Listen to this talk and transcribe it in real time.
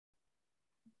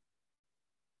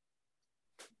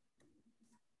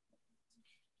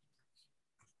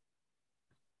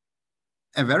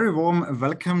A very warm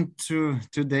welcome to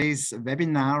today's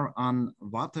webinar on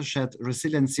Watershed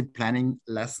Resiliency Planning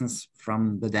Lessons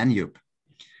from the Danube.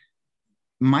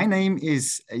 My name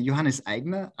is Johannes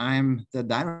Eigner. I'm the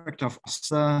Director of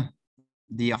OSTA,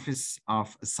 the Office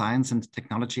of Science and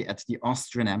Technology at the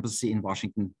Austrian Embassy in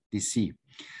Washington, D.C.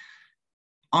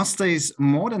 OSTA is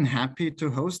more than happy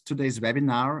to host today's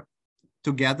webinar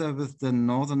together with the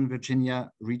Northern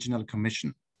Virginia Regional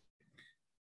Commission.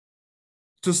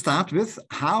 To start with,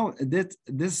 how did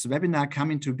this webinar come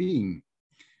into being?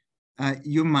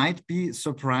 You might be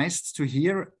surprised to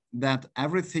hear that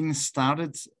everything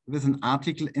started with an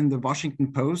article in the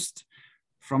Washington Post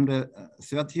from the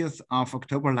 30th of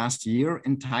October last year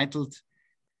entitled,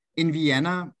 "In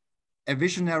Vienna, a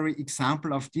visionary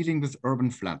example of dealing with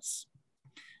urban floods."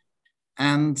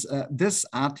 And this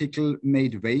article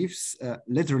made waves,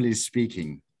 literally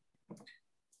speaking.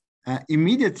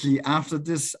 Immediately after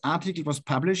this article was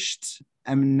published,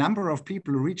 a number of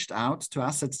people reached out to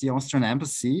us at the Austrian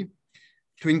Embassy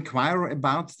to inquire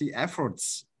about the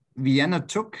efforts Vienna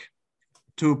took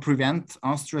to prevent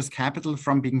Austria's capital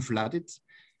from being flooded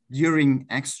during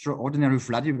extraordinary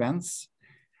flood events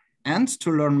and to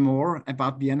learn more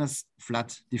about Vienna's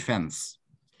flood defense.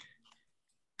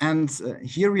 And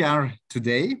here we are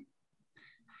today.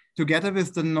 Together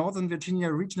with the Northern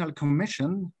Virginia Regional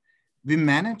Commission, we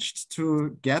managed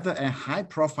to gather a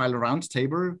high-profile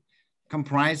roundtable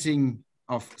comprising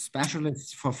of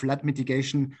specialists for flood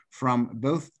mitigation from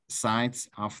both sides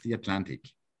of the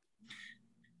Atlantic.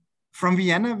 From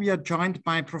Vienna, we are joined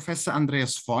by Professor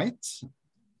Andreas Voigt.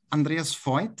 Andreas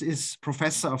Voigt is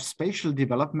Professor of Spatial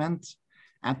Development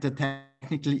at the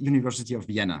Technical University of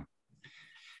Vienna.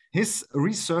 His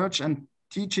research and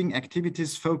teaching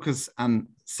activities focus on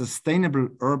sustainable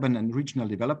urban and regional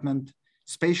development,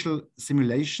 spatial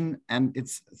simulation, and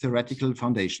its theoretical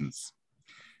foundations.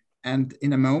 And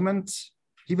in a moment,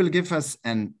 he will give us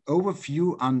an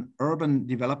overview on urban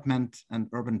development and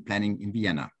urban planning in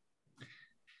Vienna.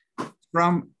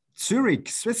 From Zurich,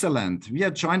 Switzerland, we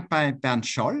are joined by Bernd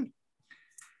Scholl.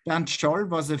 Bernd Scholl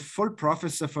was a full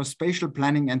professor for spatial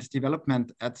planning and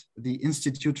development at the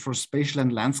Institute for Spatial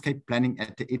and Landscape Planning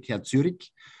at the ETH Zurich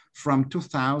from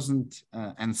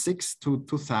 2006 to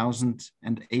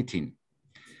 2018.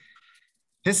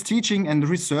 His teaching and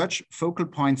research focal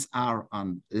points are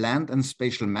on land and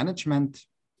spatial management,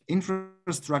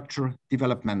 infrastructure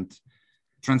development,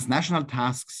 transnational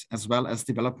tasks, as well as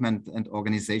development and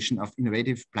organization of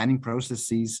innovative planning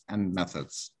processes and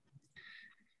methods.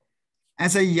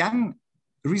 As a young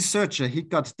researcher, he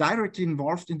got directly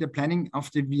involved in the planning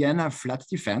of the Vienna flood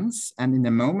defense, and in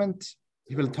a moment,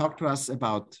 he will talk to us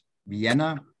about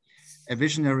Vienna, a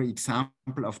visionary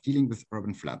example of dealing with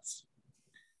urban floods.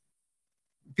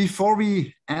 Before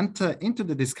we enter into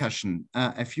the discussion,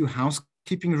 a few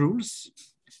housekeeping rules.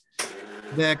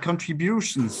 The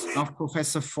contributions of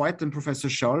Professor Voigt and Professor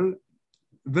Scholl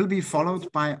will be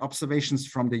followed by observations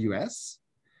from the US,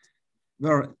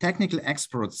 where technical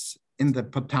experts in the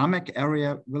Potomac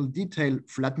area will detail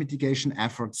flood mitigation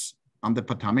efforts on the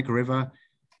Potomac River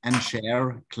and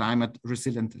share climate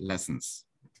resilient lessons.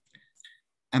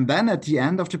 And then at the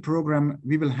end of the program,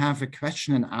 we will have a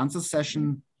question and answer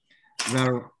session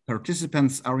where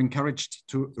participants are encouraged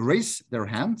to raise their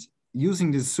hand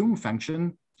using the Zoom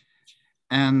function,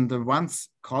 and once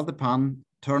called upon,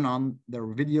 turn on their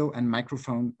video and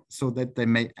microphone so that they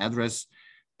may address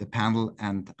the panel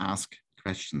and ask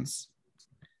questions.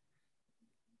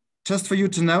 Just for you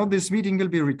to know, this meeting will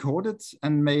be recorded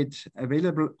and made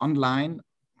available online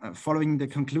following the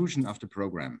conclusion of the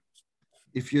program.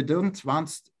 If you don't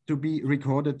want to be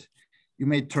recorded, you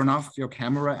may turn off your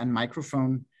camera and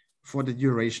microphone for the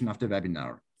duration of the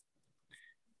webinar.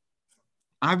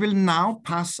 I will now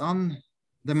pass on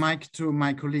the mic to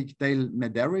my colleague Dale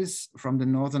Medeiros from the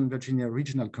Northern Virginia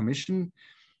Regional Commission.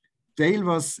 Dale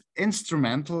was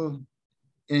instrumental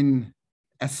in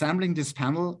assembling this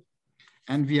panel,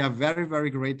 and we are very,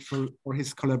 very grateful for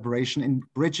his collaboration in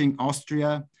bridging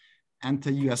Austria and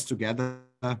the US together,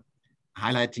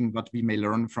 highlighting what we may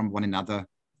learn from one another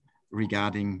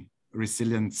regarding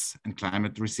resilience and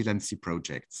climate resiliency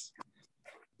projects.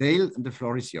 Dale, the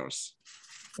floor is yours.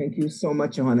 Thank you so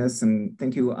much, Johannes, and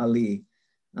thank you, Ali.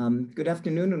 Good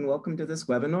afternoon and welcome to this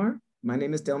webinar. My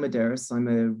name is Dale Medeiros. I'm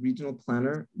a regional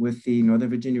planner with the Northern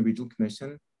Virginia Regional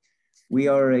Commission. We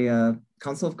are a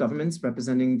council of governments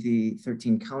representing the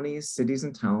 13 counties, cities,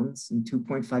 and towns, and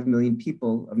 2.5 million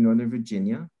people of Northern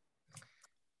Virginia.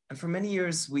 And for many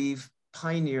years, we've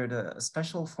pioneered a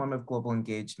special form of global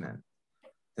engagement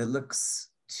that looks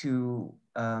to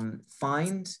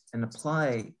find and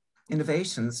apply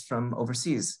innovations from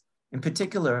overseas In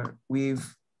particular,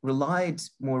 we've relied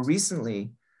more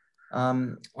recently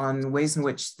on ways in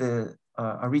which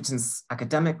our region's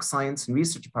academic, science, and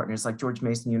research partners like George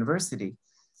Mason University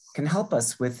can help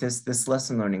us with this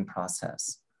lesson learning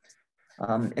process.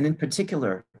 And in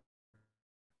particular,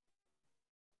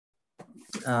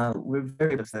 we're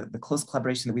very proud of the close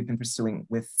collaboration that we've been pursuing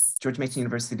with George Mason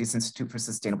University's Institute for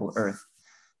Sustainable Earth,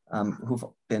 who've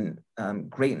been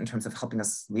great in terms of helping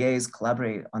us liaise,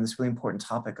 collaborate on this really important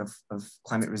topic of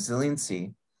climate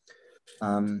resiliency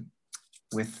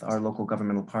with our local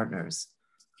governmental partners.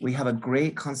 We have a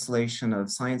great constellation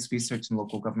of science research and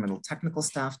local governmental technical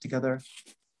staff together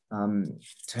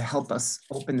to help us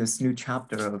open this new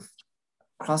chapter of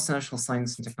cross-national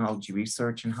science and technology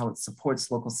research and how it supports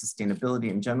local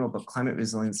sustainability in general, but climate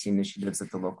resiliency initiatives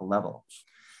at the local level.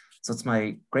 So it's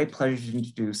my great pleasure to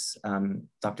introduce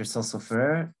Dr. Celso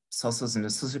Ferrer. Celso is an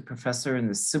associate professor in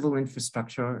the Civil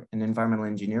Infrastructure and Environmental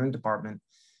Engineering Department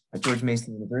at George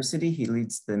Mason University. He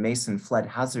leads the Mason Flood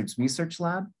Hazards Research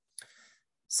Lab.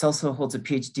 Celso holds a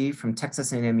PhD from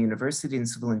Texas A&M University in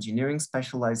civil engineering,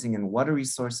 specializing in water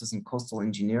resources and coastal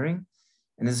engineering,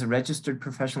 and is a registered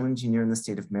professional engineer in the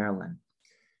state of Maryland.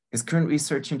 His current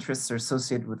research interests are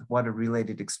associated with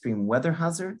water-related extreme weather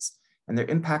hazards and their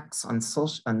impacts on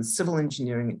civil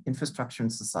engineering, infrastructure,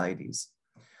 and societies.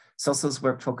 Celso's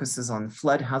work focuses on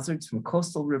flood hazards from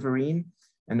coastal, riverine,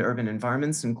 and urban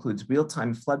environments, includes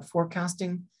real-time flood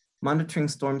forecasting, monitoring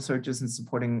storm surges, and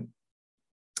supporting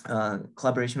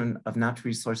collaboration of natural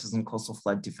resources and coastal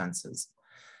flood defenses.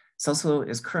 Celso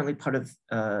is currently part of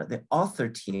the author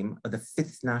team of the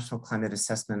 5th National Climate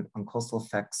Assessment on Coastal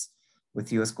Effects with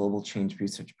the U.S. Global Change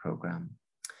Research Program.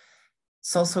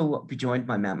 Celso will be joined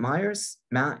by Matt Myers.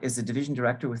 Matt is the Division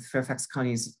Director with Fairfax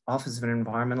County's Office of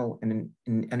Environmental and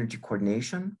Energy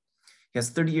Coordination. He has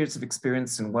 30 years of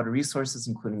experience in water resources,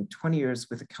 including 20 years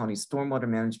with the county stormwater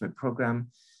management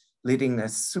program, leading a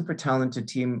super talented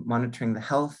team monitoring the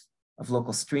health of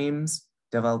local streams,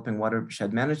 developing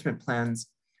watershed management plans,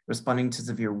 responding to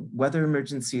severe weather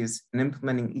emergencies, and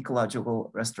implementing ecological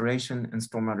restoration and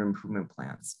stormwater improvement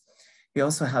plans. He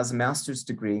also has a master's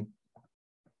degree,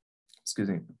 he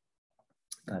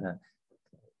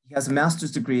has a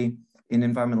master's degree in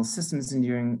environmental systems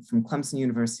engineering from Clemson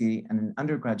University and an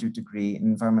undergraduate degree in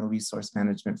environmental resource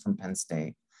management from Penn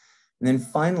State. And then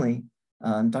finally,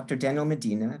 Dr. Daniel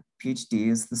Medina, PhD,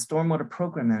 is the stormwater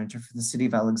program manager for the city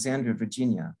of Alexandria,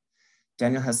 Virginia.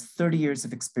 Daniel has 30 years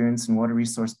of experience in water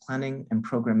resource planning and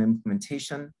program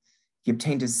implementation. He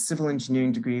obtained his civil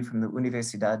engineering degree from the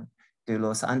Universidad de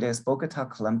los Andes, Bogota,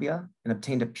 Colombia, and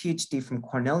obtained a PhD from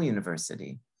Cornell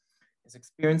University. His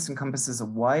experience encompasses a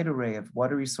wide array of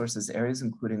water resources areas,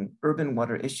 including urban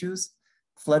water issues,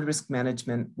 flood risk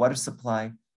management, water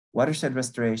supply, watershed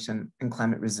restoration, and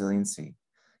climate resiliency.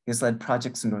 He has led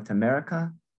projects in North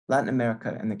America, Latin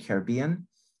America, and the Caribbean,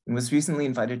 and was recently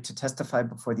invited to testify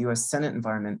before the U.S. Senate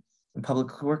Environment and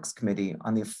Public Works Committee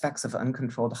on the effects of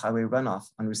uncontrolled highway runoff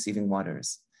on receiving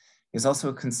waters. He is also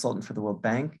a consultant for the World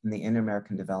Bank and the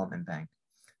Inter-American Development Bank.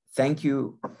 Thank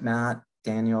you, Matt,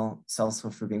 Daniel,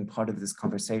 Celso, for being part of this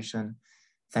conversation.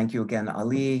 Thank you again,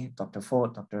 Ali, Dr.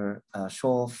 Foyt, Dr.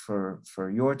 Scholl, for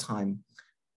your time.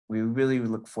 We really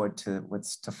look forward to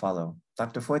what's to follow.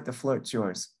 Dr. Foyt, the floor is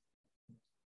yours.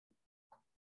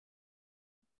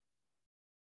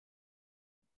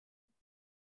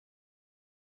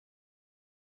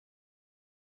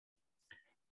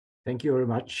 Thank you very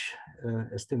much,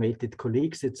 estimated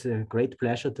colleagues. It's a great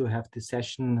pleasure to have this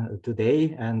session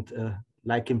today. And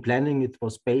like in planning, it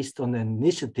was based on an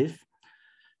initiative.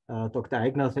 Dr.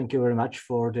 Eigner, thank you very much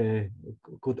for the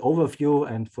good overview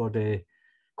and for the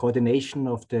coordination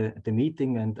of the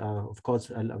meeting. And of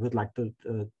course, I would like to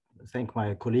thank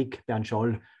my colleague, Bernd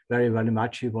Scholl, very, very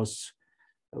much. It was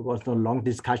a long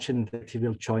discussion that he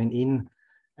will join in.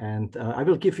 And I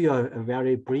will give you a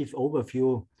very brief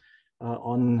overview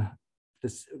on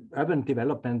this urban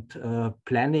development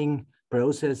planning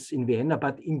process in Vienna,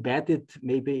 but embedded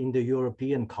maybe in the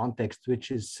European context,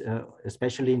 which is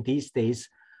especially in these days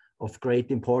of great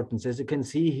importance. As you can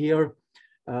see here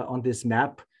on this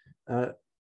map,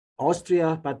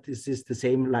 Austria, but this is the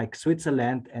same like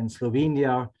Switzerland and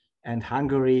Slovenia and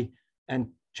Hungary and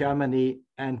Germany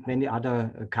and many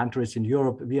other countries in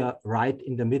Europe. We are right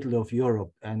in the middle of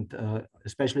Europe. And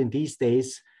especially in these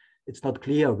days, it's not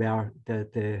clear where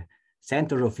the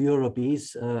center of Europe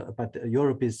is, but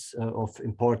Europe is of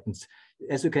importance.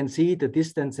 As you can see, the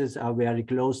distances are very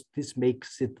close. This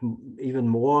makes it even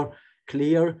more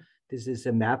clear. This is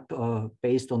a map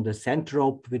based on the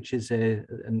Centrope, which is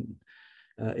an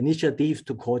initiative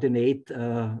to coordinate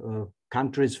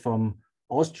countries from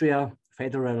Austria,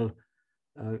 federal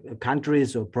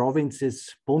countries or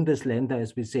provinces, Bundesländer,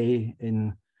 as we say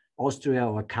in Austria,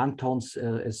 or cantons,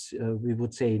 as we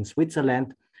would say in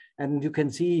Switzerland. And you can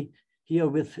see here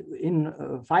within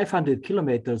 500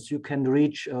 kilometers, you can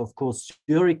reach, of course,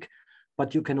 Zurich,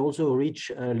 but you can also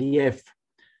reach Liège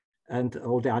and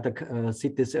all the other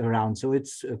cities around. So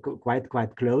it's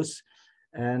quite close.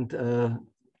 And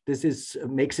this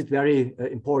makes it very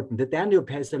important. The Danube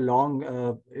has a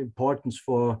long importance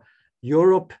for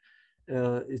Europe.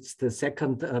 It's the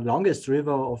second longest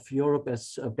river of Europe,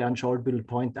 as Bernd Scholl will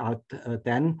point out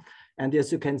then. And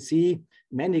as you can see,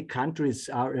 many countries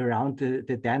are around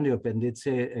the Danube, and it's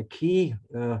a key,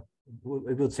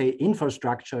 we would say,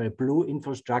 infrastructure, a blue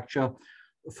infrastructure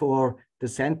for the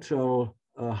central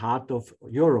heart of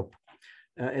Europe.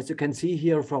 As you can see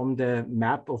here from the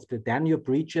map of the Danube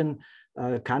region,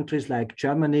 countries like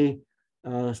Germany,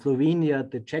 Slovenia,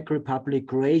 the Czech Republic,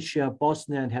 Croatia,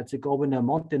 Bosnia and Herzegovina,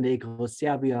 Montenegro,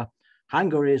 Serbia,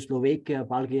 Hungary, Slovakia,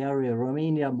 Bulgaria,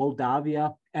 Romania,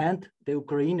 Moldavia, and the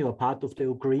Ukraine, or part of the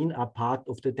Ukraine, are part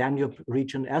of the Danube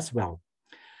region as well.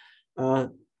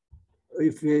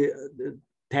 If we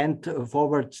tend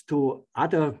forward to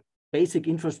other basic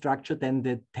infrastructure, then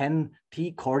the 10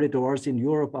 T corridors in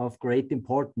Europe are of great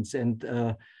importance. And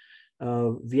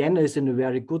Vienna is in a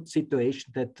very good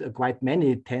situation that quite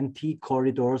many 10 T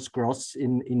corridors cross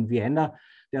in Vienna.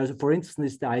 There's, for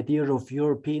instance, the idea of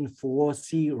European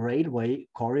 4-sea railway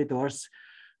corridors,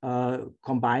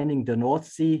 combining the North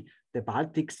Sea, the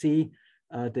Baltic Sea,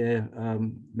 the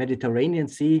Mediterranean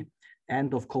Sea,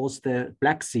 and of course the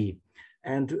Black Sea.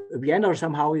 And Vienna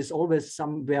somehow is always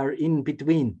somewhere in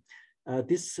between.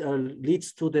 This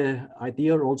leads to the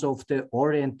idea also of the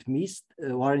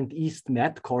Orient-East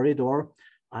Med corridor.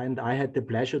 And I had the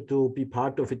pleasure to be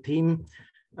part of a team.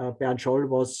 Bernd Scholl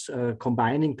was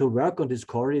combining to work on this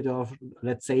corridor,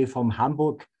 let's say from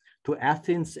Hamburg to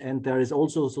Athens. And there is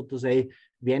also, so to say,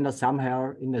 Vienna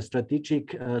somehow in a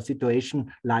strategic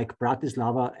situation like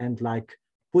Bratislava and like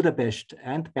Budapest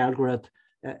and Belgrade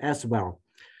as well.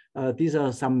 These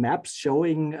are some maps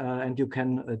showing, and you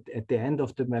can, at the end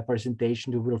of my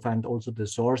presentation, you will find also the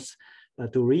source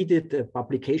to read it. The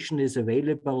publication is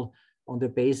available on the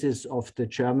basis of the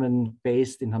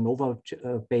German-based, in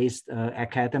Hanover-based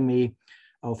Academy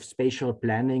of Spatial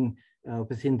Planning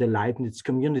within the Leibniz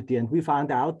community. And we found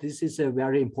out this is a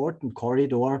very important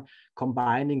corridor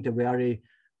combining the very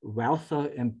wealthy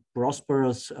and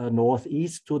prosperous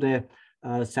northeast to the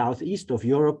southeast of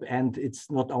Europe. And it's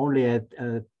not only a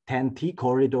 10T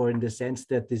corridor in the sense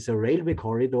that it's a railway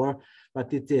corridor,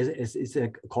 but it is a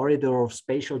corridor of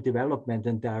spatial development.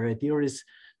 And the idea is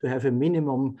to have a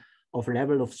minimum of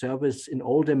level of service in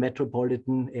all the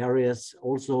metropolitan areas,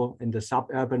 also in the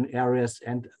suburban areas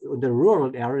and the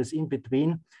rural areas in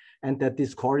between, and that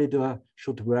this corridor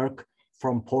should work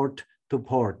from port to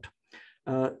port.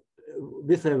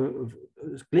 With a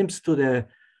glimpse to the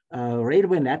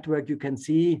railway network, you can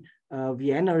see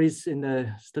Vienna is in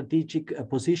a strategic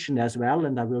position as well,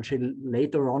 and I will show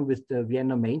later on with the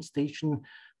Vienna main station,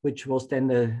 which was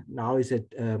then now is a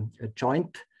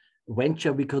joint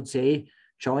venture, we could say,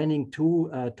 joining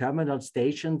two terminal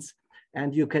stations.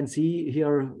 And you can see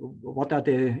here what are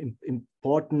the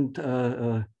important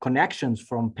connections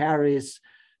from Paris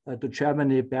to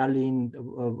Germany, Berlin,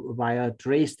 via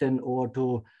Dresden, or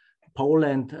to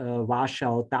Poland,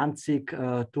 Warsaw, Danzig,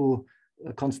 to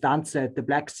Constanze at the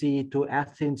Black Sea, to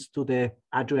Athens, to the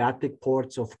Adriatic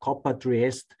ports of Koper,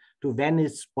 Trieste, to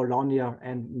Venice, Bologna,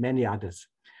 and many others.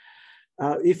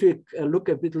 If you look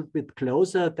a little bit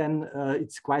closer, then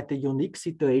it's quite a unique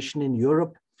situation in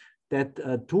Europe that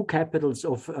two capitals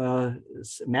of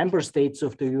member states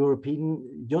of the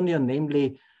European Union,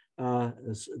 namely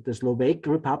the Slovak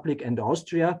Republic and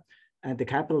Austria, and the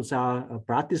capitals are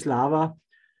Bratislava,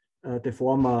 the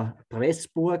former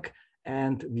Pressburg,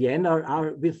 and Vienna,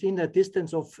 are within a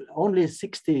distance of only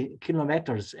 60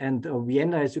 kilometers. And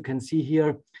Vienna, as you can see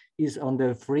here, is on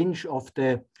the fringe of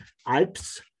the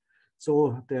Alps.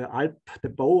 So the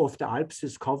bow of the Alps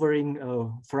is covering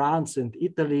France and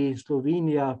Italy,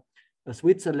 Slovenia,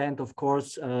 Switzerland, of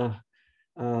course, and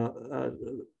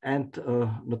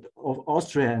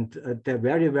Austria. And the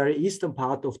very, very eastern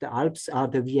part of the Alps are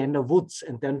the Vienna woods.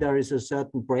 And then there is a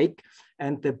certain break,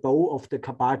 and the bow of the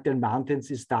Carpathian Mountains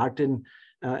is starting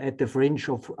at the fringe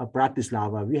of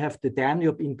Bratislava. We have the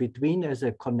Danube in between as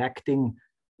a connecting,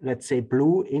 let's say,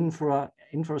 blue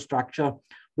infrastructure.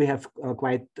 We have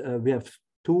we have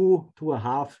two and a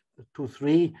half to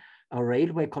three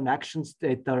railway connections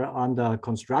that are under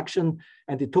construction,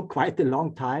 and it took quite a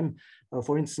long time.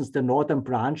 For instance, the northern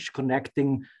branch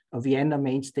connecting Vienna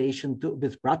main station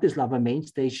with Bratislava main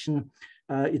station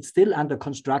it's still under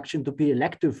construction to be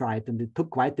electrified, and it took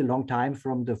quite a long time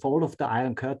from the fall of the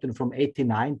Iron Curtain from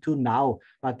 89 to now.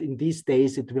 But in these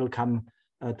days, it will come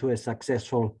to a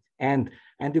successful end.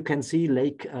 And you can see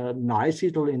Lake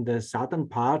Neusiedl in the southern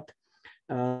part.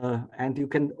 And you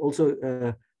can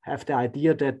also have the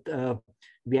idea that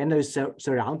Vienna is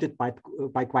surrounded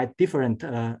by quite different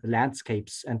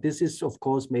landscapes. And this is, of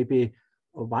course, maybe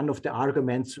one of the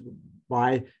arguments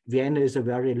why Vienna is a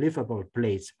very livable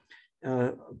place.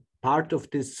 Part of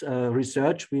this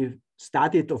research, we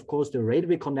studied, of course, the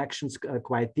railway connections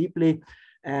quite deeply.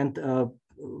 And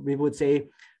we would say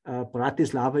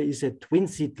Bratislava is a twin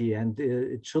city, and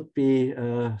it should be,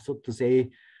 so to say,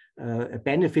 a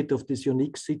benefit of this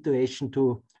unique situation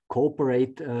to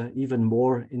cooperate even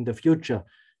more in the future.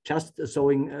 Just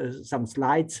showing some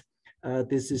slides.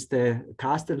 This is the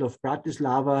castle of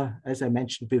Bratislava, as I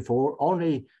mentioned before,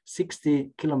 only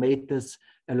 60 kilometers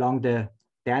along the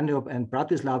Danube, and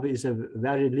Bratislava is a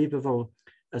very livable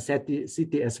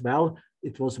city as well.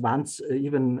 It was once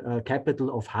even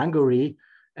capital of Hungary,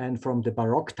 and from the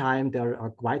Baroque time there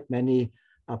are quite many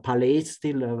palaces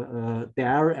still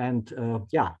there, and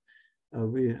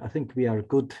I think we are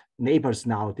good neighbors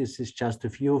now. This is just a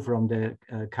view from the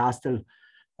castle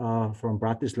from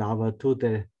Bratislava to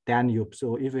the Danube.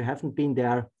 So if you haven't been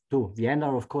there, to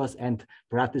Vienna, of course, and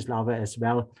Bratislava as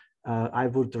well, I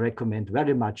would recommend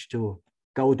very much to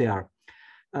go there.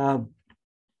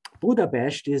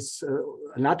 Budapest is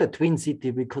another twin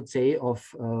city, we could say, of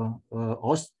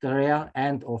Austria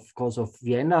and of course of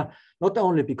Vienna, not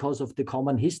only because of the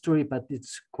common history, but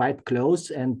it's quite close,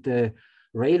 and the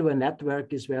railway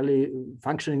network is really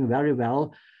functioning very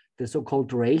well. The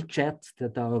so-called rail jets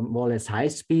that are more or less high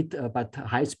speed, but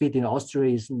high speed in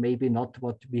Austria is maybe not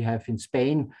what we have in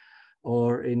Spain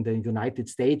or in the United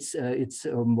States. It's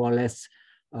more or less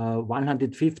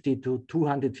 150 to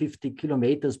 250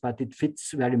 kilometers, but it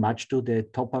fits very much to the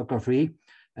topography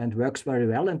and works very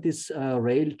well. And these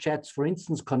rail jets, for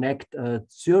instance, connect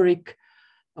Zurich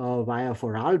via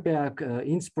Vorarlberg,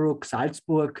 Innsbruck,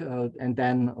 Salzburg, and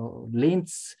then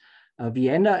Linz,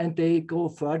 Vienna, and they go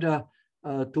further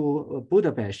to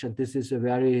Budapest. And this is a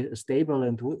very stable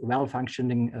and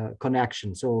well-functioning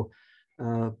connection. So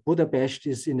Budapest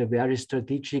is in a very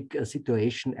strategic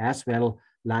situation as well,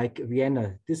 like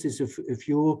Vienna. This is a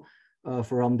view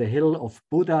from the hill of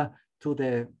Buda to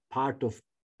the part of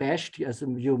Pest. As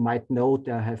you might know,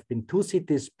 there have been two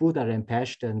cities, Buda and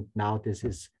Pest, and now this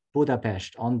is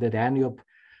Budapest on the Danube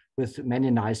with many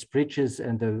nice bridges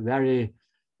and a very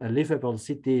livable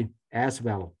city as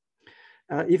well.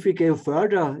 If we go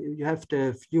further, you have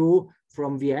the view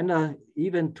from Vienna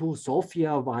even to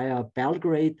Sofia via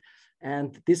Belgrade.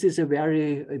 And this is a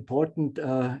very important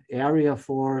area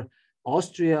for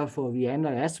Austria, for Vienna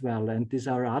as well. And these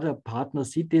are other partner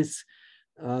cities,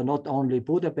 not only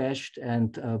Budapest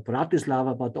and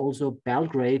Bratislava, but also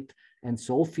Belgrade and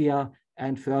Sofia,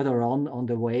 and further on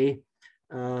the way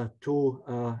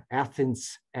to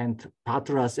Athens and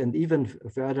Patras, and even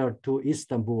further to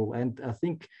Istanbul. And I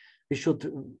think we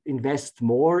should invest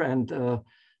more, and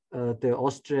the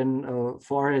Austrian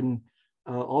Foreign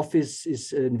Office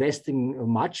is investing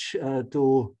much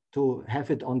to have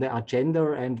it on the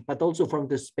agenda, but also from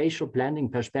the spatial planning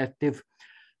perspective,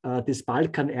 this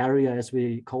Balkan area, as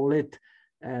we call it,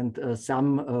 and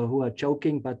some who are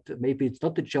joking, but maybe it's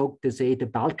not a joke to say the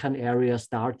Balkan area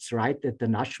starts right at the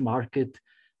Nash market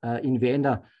in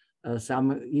Vienna.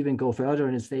 Some even go further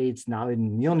and say it's now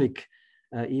in Munich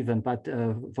even, but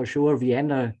for sure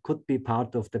Vienna could be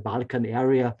part of the Balkan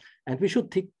area, and we should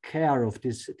take care of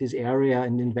this area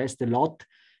and invest a lot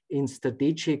in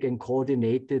strategic and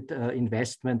coordinated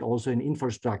investment, also in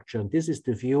infrastructure. And this is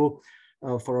the view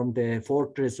from the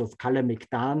fortress of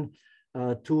Kalemegdan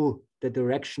to the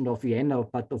direction of Vienna,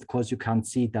 but of course you can't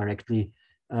see directly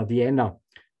Vienna.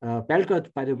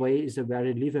 Belgrade, by the way, is a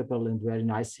very livable and very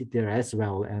nice city as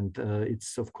well. And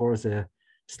it's of course a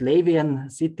Slavian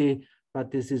city,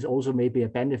 but this is also maybe a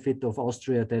benefit of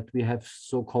Austria that we have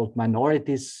so-called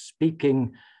minorities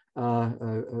speaking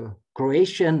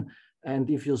Croatian. And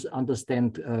if you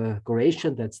understand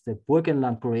Croatian, that's the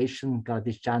Burgenland Croatian,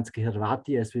 Gradišćanski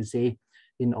Hrvati, as we say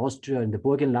in Austria, in the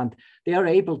Burgenland, they are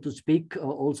able to speak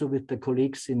also with the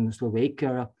colleagues in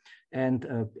Slovakia and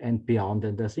beyond.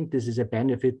 And I think this is a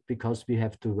benefit because we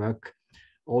have to work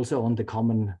also on the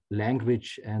common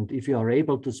language. And if you are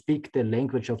able to speak the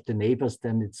language of the neighbors,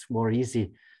 then it's more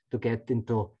easy to get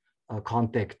into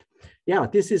contact. Yeah,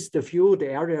 this is the view,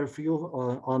 the aerial view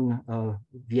on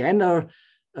Vienna,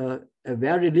 a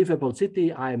very livable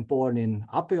city. I am born in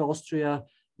Upper Austria,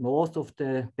 north of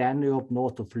the Danube,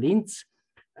 north of Linz.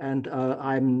 And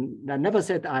I never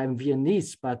said I'm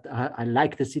Viennese, but I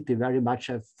like the city very much.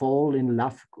 I fall in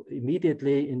love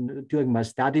immediately during my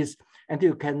studies. And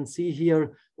you can see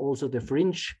here also the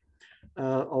fringe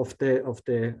of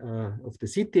the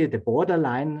city, the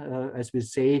borderline, as we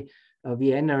say.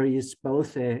 Vienna is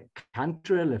both a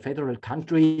country, a federal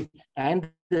country, and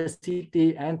the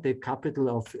city and the capital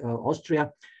of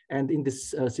Austria. And in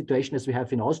this situation as we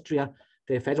have in Austria,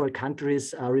 the federal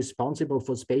countries are responsible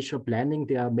for spatial planning.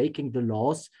 They are making the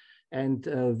laws. And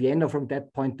Vienna, from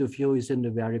that point of view, is in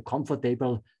a very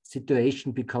comfortable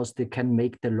situation because they can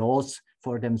make the laws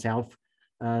for themselves,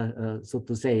 so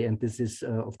to say. And this is,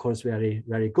 of course, very,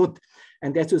 very good.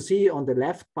 And as you see on the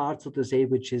left part, so to say,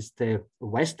 which is the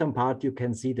western part, you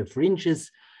can see the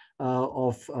fringes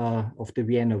of the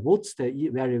Vienna woods, the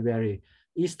very, very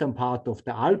eastern part of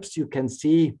the Alps. You can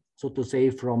see, so to say,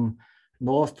 from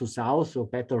north to south, or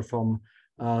better from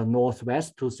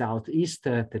northwest to southeast,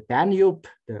 the Danube,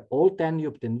 the old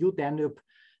Danube, the new Danube,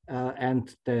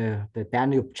 and the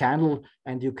Danube channel,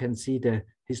 and you can see the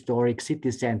historic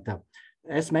city center.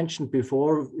 As mentioned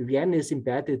before, Vienna is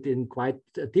embedded in quite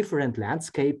a different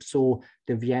landscape. So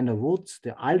the Vienna woods,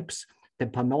 the Alps, the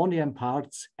Pannonian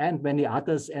parts, and many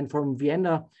others. And from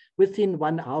Vienna, within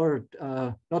 1 hour,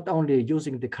 not only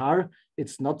using the car,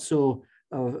 it's not so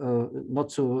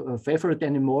favorite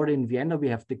anymore in Vienna. We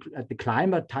have the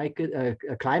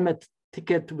climate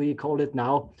ticket, we call it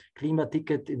now,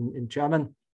 Klimaticket in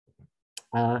German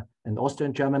and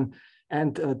Austrian German.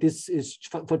 And this is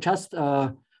for just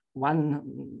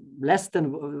less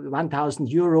than 1,000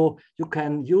 euro. You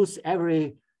can use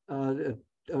every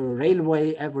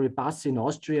railway, every bus in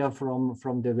Austria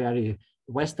from the very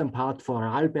western part for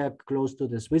Vorarlberg, close to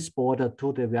the Swiss border,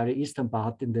 to the very eastern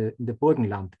part in the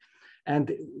Burgenland.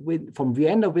 And from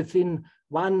Vienna, within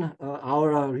 1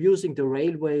 hour using the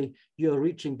railway, you're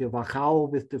reaching the Wachau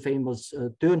with the famous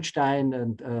Dürnstein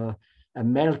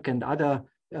and Melk and other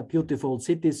beautiful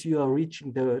cities. You are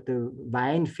reaching the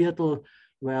Weinviertel,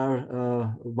 where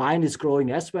wine is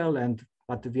growing as well,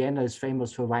 but Vienna is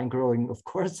famous for wine growing, of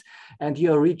course. And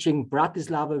you're reaching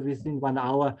Bratislava within 1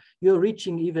 hour. You're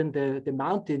reaching even the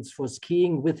mountains for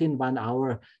skiing within 1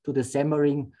 hour to the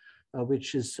Semmering,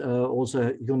 which is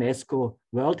also UNESCO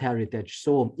World Heritage.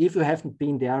 So if you haven't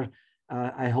been there,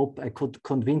 I hope I could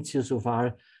convince you so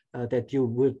far that you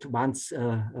would once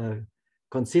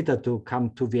consider to come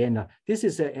to Vienna. This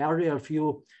is an aerial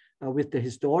view with the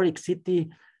historic city.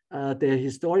 The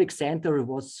historic center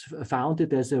was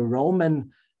founded as a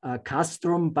Roman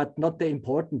castrum, but not the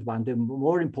important one. The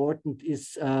more important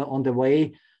is on the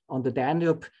way on the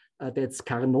Danube. That's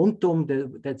Carnuntum.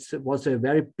 That was a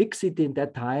very big city in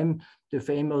that time. The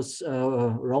famous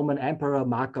Roman Emperor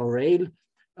Mark Aurel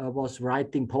was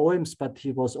writing poems, but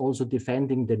he was also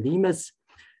defending the limes.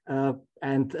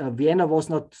 And Vienna was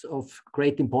not of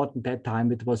great importance at that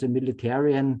time. It was a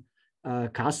militarian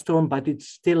castrum, but it's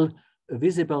still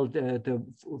visible. The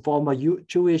former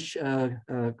Jewish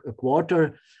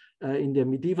quarter in the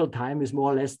medieval time is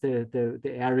more or less the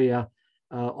area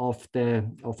of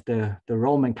the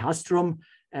Roman castrum,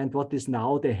 and what is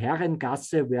now the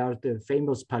Herrengasse, where the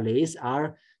famous palais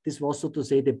are. This was, so to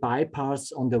say, the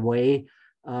bypass on the way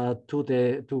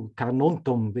to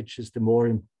Carnuntum, which is the more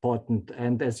important.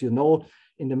 And as you know,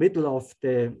 in the middle of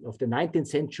the 19th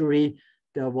century,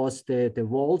 there was the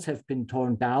walls have been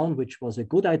torn down, which was a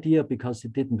good idea because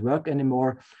it didn't work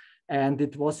anymore. And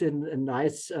it was a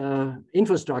nice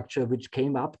infrastructure which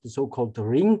came up, the so-called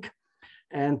ring.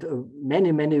 And many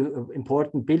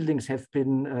important buildings have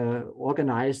been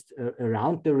organized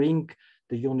around the ring,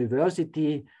 the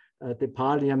university, the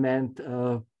parliament,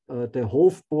 the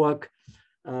Hofburg,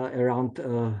 around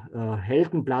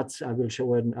Heldenplatz. I will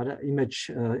show another image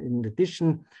in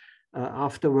addition.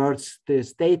 Afterwards, the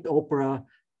State Opera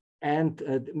and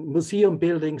museum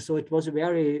buildings. So it was a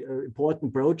very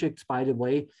important project, by the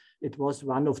way. It was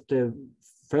one of the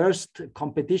first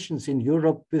competitions in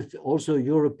Europe with also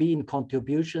European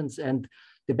contributions, and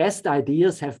the best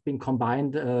ideas have been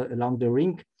combined along the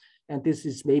ring. And this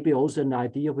is maybe also an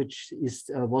idea which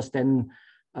was then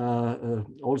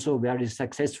also very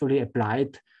successfully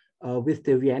applied with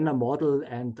the Vienna model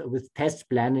and with test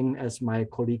planning, as my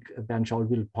colleague Bernd Scholl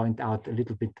will point out a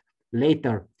little bit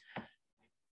later.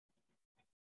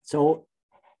 So,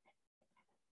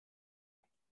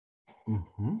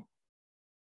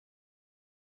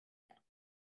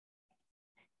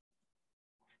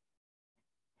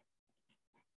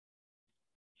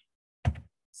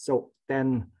 So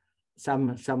then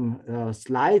some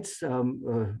slides,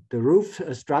 the roof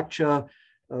structure.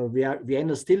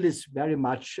 Vienna still is very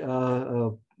much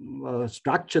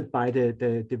structured by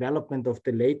the development of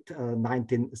the late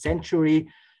 19th century.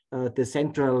 The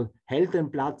central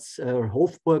Heldenplatz,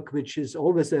 Hofburg, which is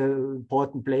always an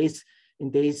important place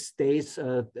in these days,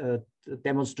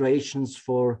 demonstrations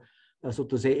for, so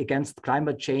to say, against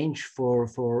climate change, for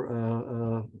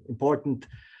important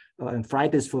and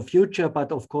Fridays for Future,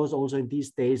 but of course also in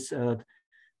these days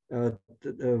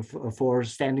for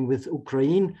standing with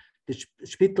Ukraine. The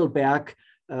Spittelberg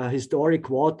historic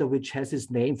quarter, which has its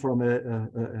name from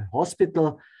a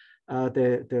hospital,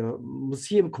 the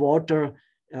museum quarter,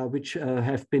 which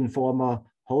have been former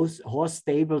horse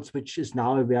stables, which is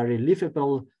now a very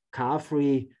livable,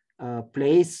 car-free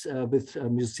place with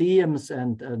museums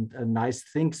and nice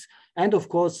things. And of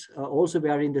course, also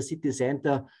very in the city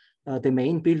center, the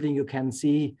main building, you can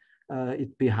see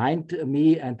it behind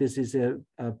me, and this is a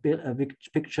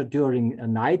picture during a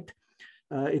night.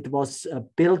 It was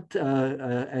built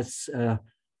as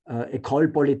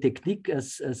École Polytechnique,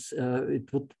 as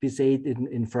it would be said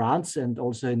in France and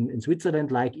also in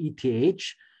Switzerland, like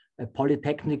ETH, a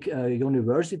Polytechnic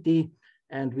University.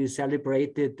 And we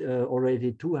celebrated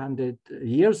already 200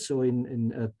 years, so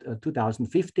in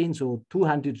 2015, so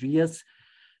 200 years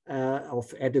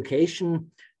of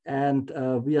education. And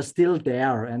we are still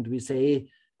there, and we say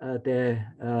the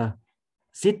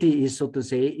city is, so to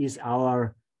say, is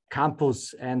our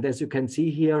campus. And as you can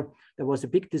see here, there was a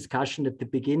big discussion at the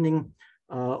beginning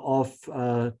of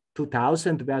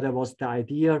 2000, where there was the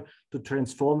idea to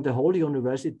transform the whole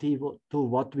university to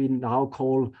what we now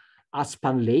call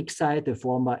Aspan Lakeside, the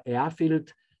former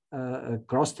airfield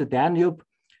across the Danube.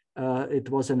 It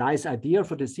was a nice idea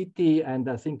for the city, and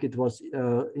I think it was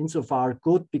insofar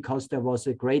good because there was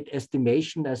a great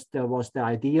estimation, as there was the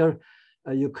idea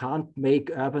you can't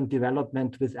make urban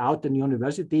development without an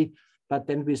university. But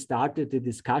then we started the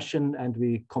discussion, and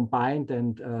we combined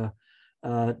and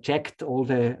checked all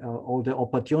the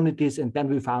opportunities, and then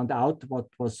we found out what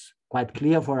was quite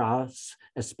clear for us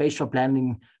as spatial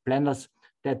planners,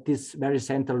 that this very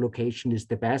central location is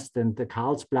the best. And the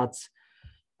Karlsplatz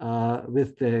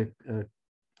with the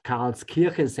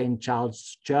Karlskirche, St.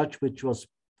 Charles Church, which was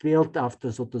built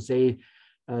after, so to say,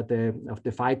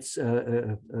 the fights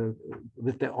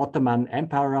with the Ottoman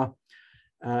Emperor,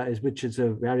 which is a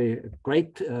very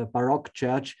great Baroque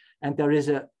church. And there is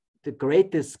the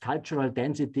greatest cultural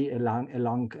density around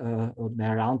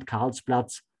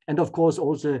Karlsplatz. And of course,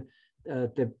 also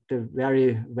the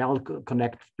very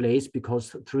well-connected place,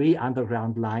 because 3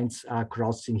 underground lines are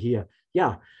crossing here.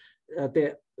 Yeah,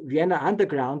 the Vienna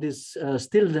Underground is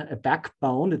still a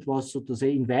backbone. It was, so to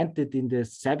say, invented in the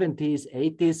 70s,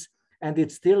 80s, and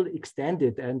it's still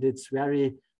extended, and it's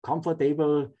very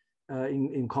comfortable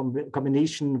in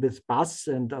combination with bus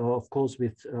and of course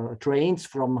with trains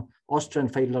from Austrian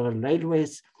Federal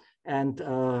Railways and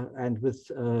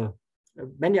with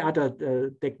many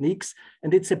other techniques.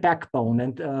 And it's a backbone.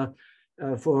 And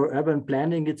for urban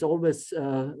planning, it's always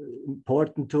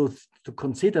important to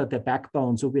consider the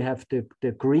backbone. So we have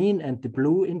the green and the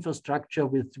blue infrastructure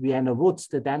with Vienna Woods,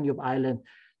 the Danube Island,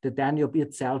 the Danube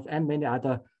itself, and many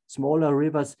other smaller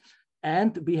rivers.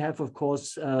 And we have, of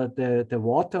course, the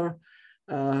water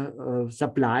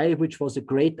supply, which was a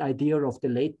great idea of the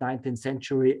late 19th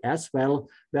century as well,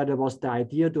 where there was the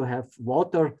idea to have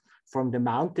water from the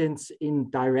mountains in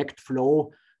direct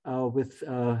flow with,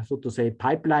 so to say,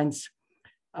 pipelines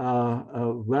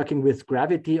working with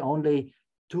gravity only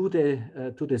to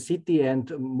the city,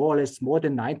 and more or less more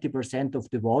than 90% of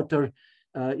the water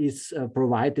is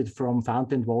provided from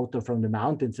fountain water from the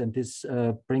mountains, and this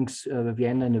brings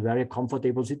Vienna in a very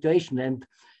comfortable situation. And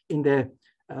in the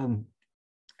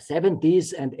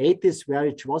 70s and 80s, where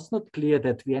it was not clear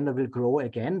that Vienna will grow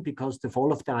again, because the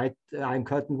fall of the Iron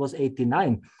Curtain was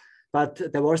 89, but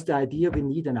there was the idea we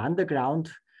need an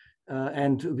underground,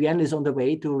 and Vienna is on the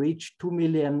way to reach 2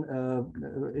 million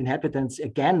inhabitants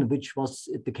again, which was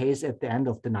the case at the end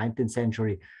of the 19th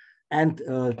century. And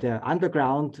the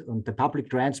underground and the public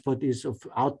transport is of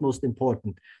utmost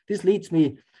importance. This leads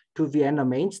me to Vienna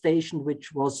main station,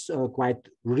 which was quite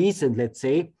recent, let's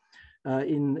say,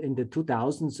 in the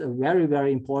 2000s, a very,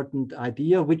 very important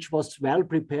idea, which was well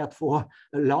prepared for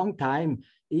a long time,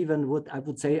 even what I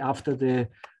would say after the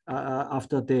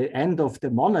end of the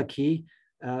monarchy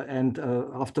and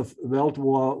after World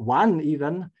War I,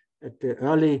 even at the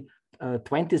early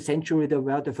 20th century, there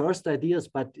were the first ideas,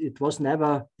 but it was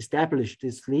never established.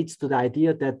 This leads to the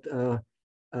idea that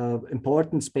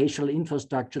important spatial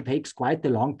infrastructure takes quite a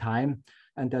long time,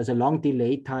 and there's a long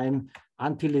delay time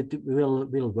until it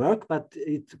will work, but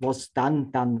it was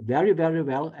done very, very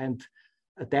well, and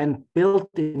then built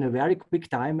in a very quick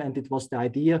time. And it was the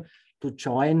idea to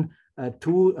join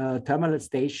two terminal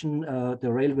station,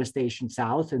 the railway station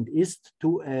south and east,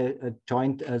 to a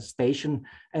joint station,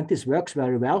 and this works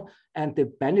very well. And the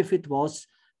benefit was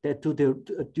that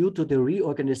due to the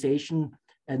reorganization,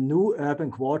 a new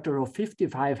urban quarter of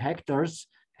 55 hectares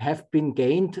have been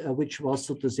gained, which was,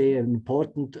 so to say, an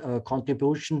important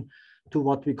contribution to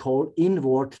what we call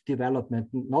inward development,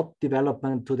 not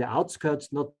development to the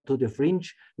outskirts, not to the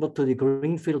fringe, not to the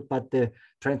greenfield, but the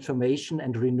transformation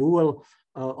and renewal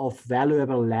of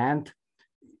valuable land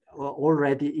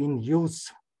already in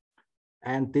use.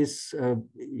 And this,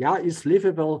 is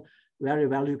livable very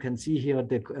well. You can see here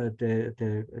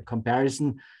the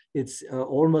comparison. It's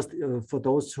almost, for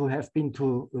those who have been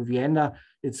to Vienna,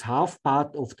 it's half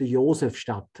part of the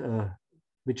Josefstadt,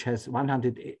 which has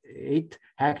 108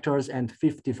 hectares and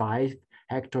 55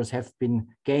 hectares have been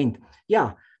gained.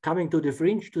 Yeah, coming to the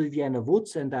fringe, to the Vienna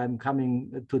woods, and I'm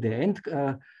coming to the end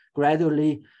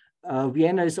gradually.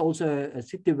 Vienna is also a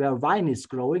city where wine is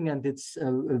growing, and it's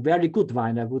a very good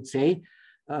wine, I would say.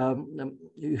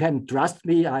 You can trust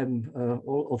me, I'm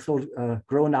also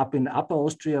grown up in Upper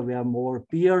Austria, where more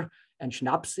beer and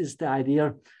schnapps is the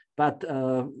idea, but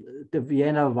the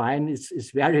Vienna wine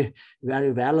is very,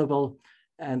 very valuable.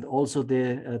 And also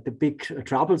the big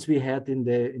troubles we had in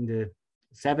the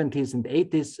 70s and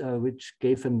 80s, which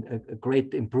gave a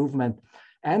great improvement.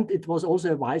 And it was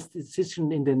also a wise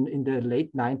decision in the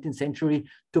late 19th century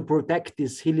to protect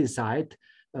this hilly side,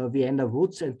 Vienna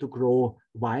woods, and to grow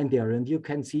wine there. And you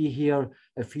can see here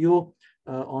a few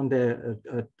on the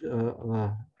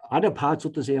other parts,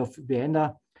 so to say, of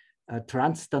Vienna,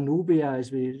 Trans-Danube,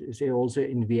 as we say also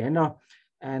in Vienna.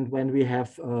 And when we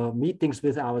have meetings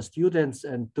with our students,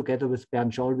 and together with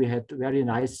Bernd Scholl, we had very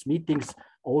nice meetings,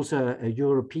 also a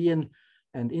European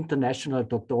and international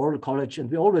doctoral college.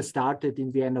 And we always started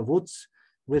in Vienna woods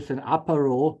with an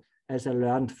apéro, as I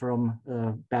learned from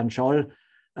Bernd Scholl,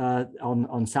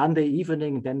 on Sunday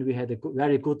evening. Then we had a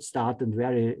very good start and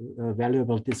very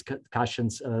valuable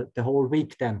discussions the whole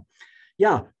week then.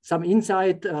 Yeah, some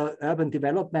insight, urban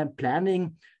development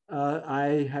planning.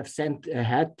 I have sent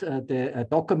ahead the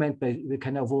document, but we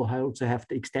can also have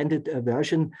the extended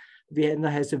version. Vienna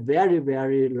has a very,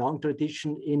 very long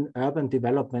tradition in urban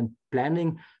development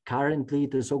planning. Currently,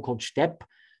 the so-called STEP,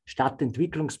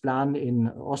 Stadtentwicklungsplan in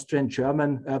Austrian,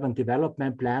 German urban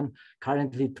development plan,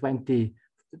 currently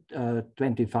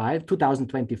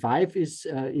 2025 is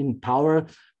in power,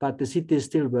 but the city is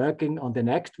still working on the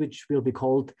next, which will be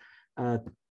called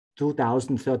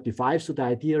 2035. So the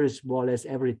idea is more or less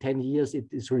every 10 years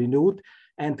it is renewed,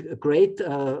 and great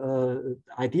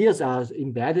ideas are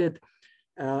embedded,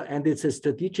 and it's a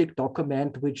strategic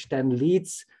document which then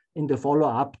leads in the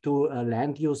follow-up to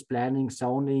land use planning,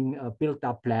 zoning,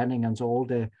 built-up planning, and so all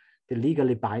the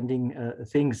legally binding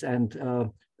things.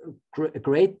 And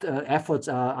great efforts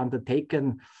are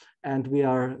undertaken, and we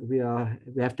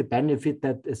have the benefit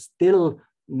that still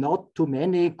not too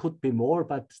many, could be more,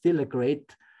 but still a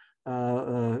great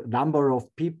number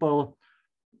of people,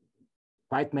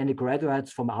 quite many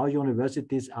graduates from our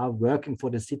universities are working for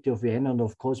the city of Vienna. And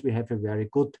of course, we have a very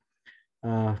good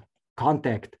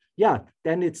contact. Yeah,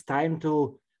 then it's time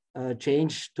to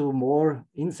change to more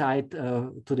insight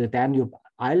to the Danube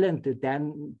Island, the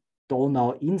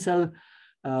Donauinsel,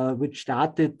 which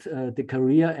started the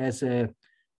career as a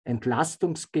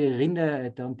Entlastungsgerinne. I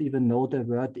don't even know the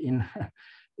word in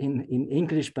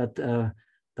English, but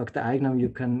Dr. Eigner, you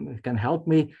can help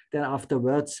me then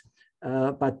afterwards.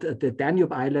 But the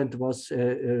Danube Island was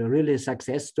a really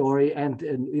success story. And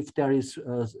if there is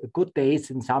good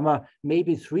days in summer,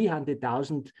 maybe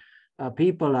 300,000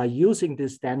 people are using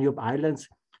these Danube Islands.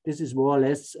 This is more or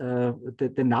less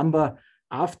the number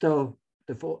after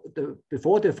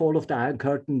before the fall of the Iron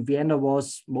Curtain. Vienna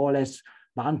was more or less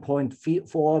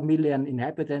 1.4 million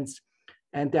inhabitants.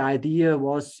 And the idea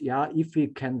was, yeah, if we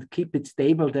can keep it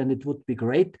stable, then it would be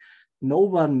great. No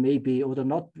one maybe, or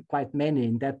not quite many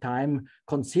in that time,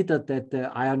 considered that the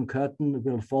Iron Curtain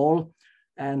will fall.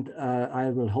 And I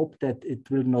will hope that it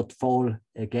will not fall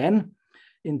again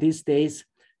in these days.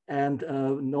 And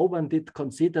no one did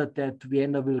consider that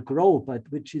Vienna will grow, but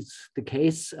which is the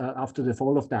case after the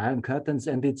fall of the Iron Curtains.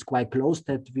 And it's quite close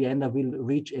that Vienna will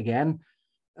reach again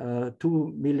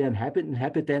 2 million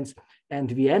inhabitants.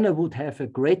 And Vienna would have a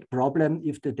great problem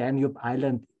if the Danube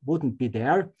Island wouldn't be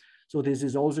there. So this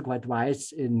is also quite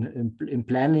wise in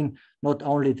planning, not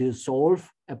only to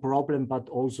solve a problem, but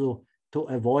also to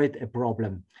avoid a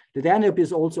problem. The Danube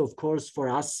is also, of course, for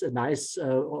us, a nice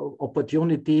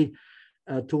opportunity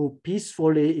to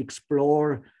peacefully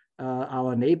explore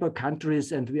our neighbor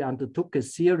countries. And we undertook a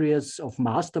series of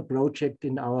master projects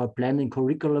in our planning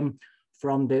curriculum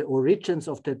from the origins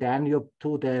of the Danube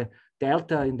to the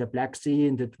delta in the Black Sea,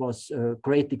 and it was a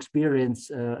great experience,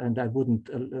 and I wouldn't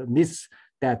miss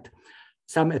that.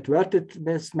 Some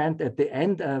advertisement at the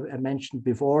end, I mentioned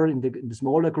before in the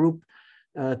smaller group,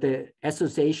 the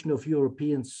Association of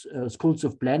European Schools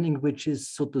of Planning, which is,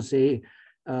 so to say,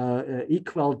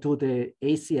 equal to the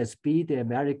ACSP, the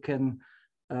American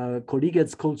Collegiate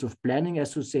Schools of Planning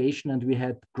Association, and we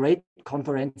had great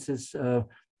conferences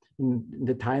in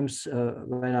the times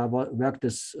when I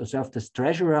served as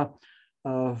treasurer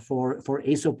for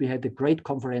ASOP. We had a great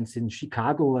conference in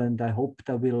Chicago, and I hope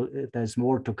there's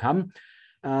more to come.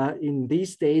 In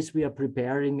these days, we are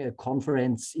preparing a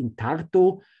conference in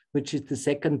Tartu, which is the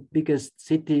second biggest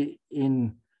city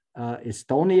in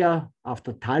Estonia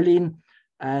after Tallinn.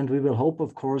 And we will hope,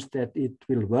 of course, that it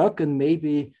will work, and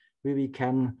maybe we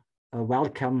can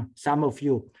welcome some of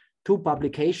you. 2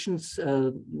 publications,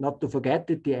 not to forget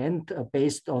at the end,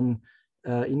 based on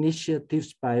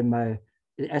initiatives by my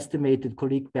estimated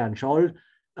colleague Bernd Scholl.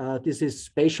 This is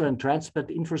Spatial and Transport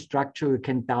Infrastructure. You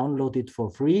can download it for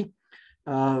free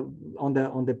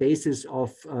on the basis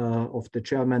of the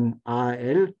German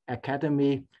AAL,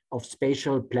 Academy of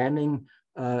Spatial Planning,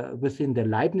 within the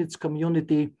Leibniz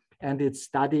community. And it's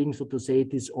studying, so to say,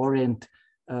 this Orient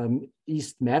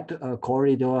East Med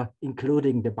corridor,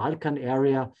 including the Balkan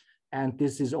area. And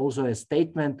this is also a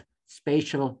statement: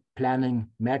 spatial planning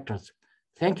matters.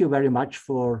 Thank you very much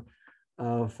for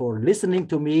listening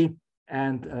to me.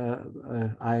 And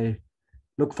I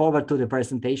look forward to the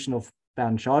presentation of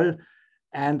Bernd Scholl,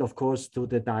 and of course to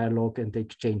the dialogue and the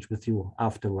exchange with you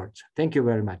afterwards. Thank you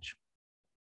very much.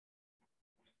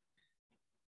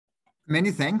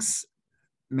 Many thanks.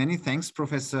 Many thanks,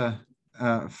 Professor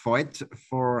Voigt,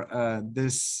 for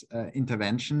this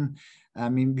intervention. I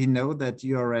mean, we know that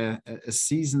you're a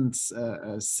seasoned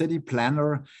city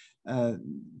planner.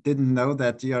 Didn't know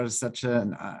that you're such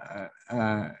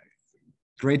a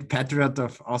great patriot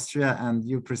of Austria, and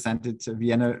you presented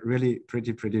Vienna really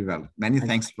pretty well. Many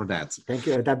thanks for that. Thank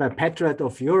you. I'm a patriot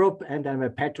of Europe, and I'm a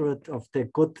patriot of the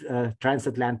good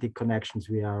transatlantic connections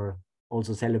we are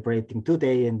also celebrating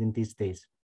today and in these days.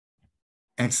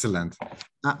 Excellent.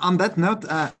 On that note,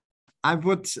 I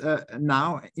would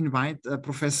now invite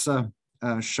Professor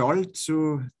Scholl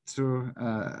to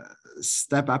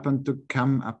step up and to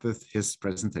come up with his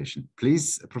presentation.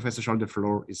 Please, Professor Scholl, the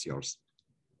floor is yours.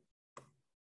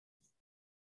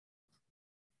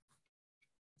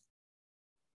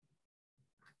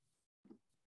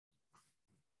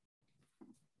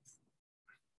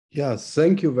 Yeah,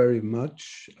 thank you very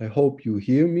much. I hope you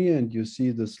hear me and you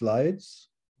see the slides.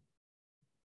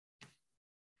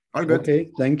 All good. Okay,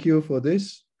 thank you for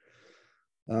this.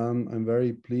 I'm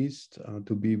very pleased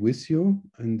to be with you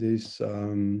in this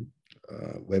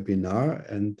webinar,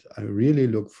 and I really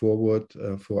look forward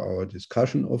for our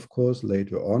discussion, of course,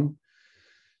 later on.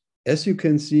 As you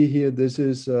can see here, this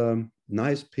is a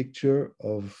nice picture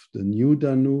of the new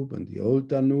Danube and the old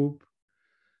Danube.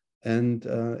 And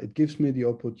it gives me the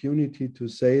opportunity to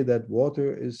say that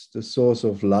water is the source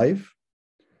of life.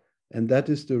 And that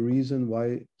is the reason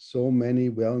why so many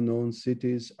well-known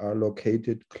cities are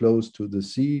located close to the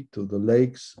sea, to the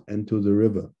lakes, and to the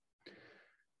river.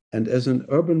 And as an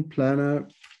urban planner,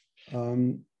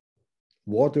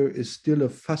 water is still a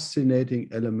fascinating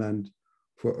element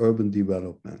for urban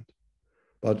development.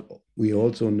 But we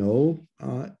also know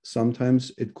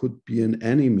sometimes it could be an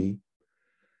enemy,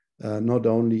 not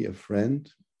only a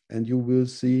friend. And you will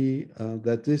see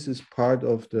that this is part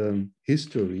of the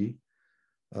history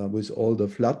with all the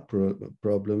flood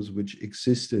problems which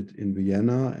existed in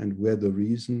Vienna, and were the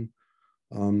reason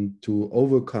to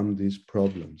overcome these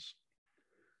problems.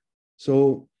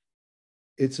 So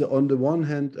it's on the one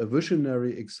hand a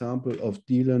visionary example of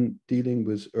dealing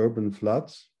with urban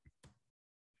floods,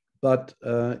 but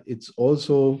it's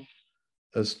also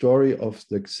a story of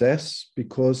success,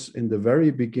 because in the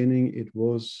very beginning it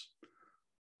was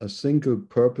a single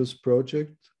purpose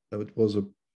project. It was a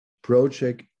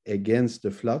project against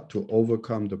the flood, to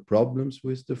overcome the problems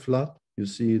with the flood. You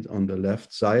see it on the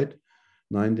left side,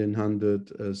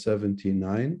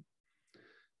 1979.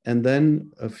 And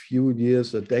then a few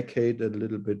years, a decade, a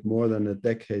little bit more than a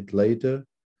decade later,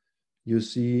 you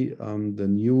see the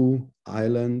new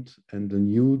island and the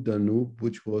new Danube,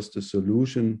 which was the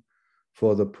solution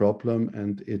for the problem,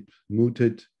 and it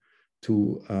mooted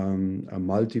to a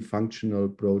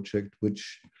multifunctional project,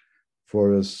 which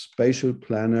for a spatial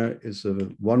planner is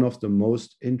one of the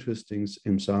most interesting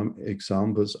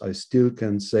examples. I still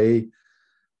can say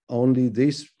only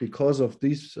this, because of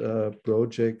this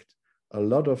project, a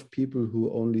lot of people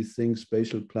who only think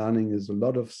spatial planning is a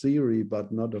lot of theory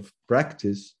but not of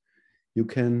practice, you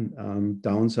can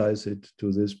downsize it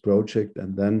to this project,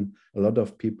 and then a lot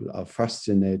of people are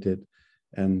fascinated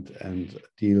and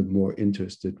feel more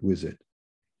interested with it.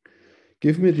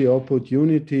 Give me the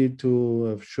opportunity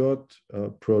to a short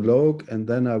prologue, and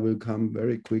then I will come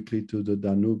very quickly to the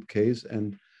Danube case,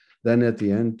 and then at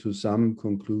the end to some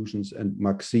conclusions and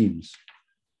maxims.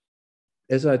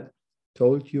 As I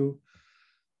told you,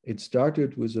 it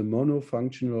started with a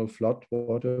monofunctional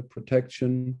floodwater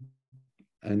protection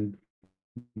and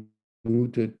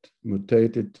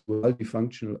mutated to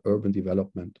multifunctional urban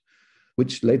development,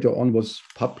 which later on was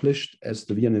published as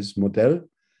the Viennese model.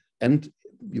 And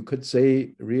you could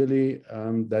say really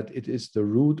that it is the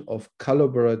root of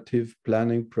collaborative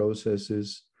planning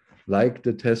processes like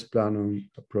the test planning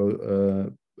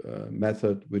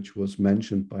method, which was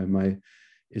mentioned by my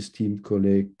esteemed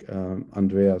colleague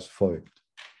Andreas Voigt.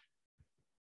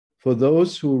 For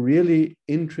those who are really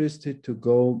interested to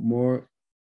go more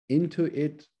into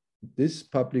it, this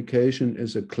publication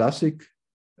is a classic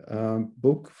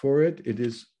book for it. It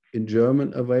is in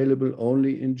German, available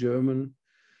only in German.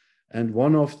 And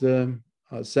one of the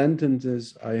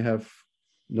sentences I have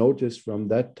noticed from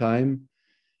that time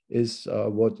is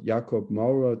what Jakob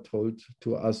Maurer told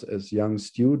to us as young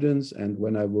students. And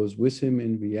when I was with him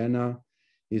in Vienna,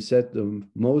 he said the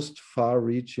most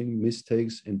far-reaching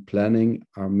mistakes in planning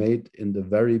are made in the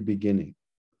very beginning.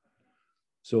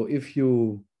 So if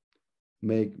you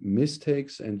make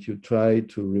mistakes and you try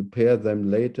to repair them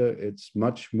later, it's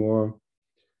much more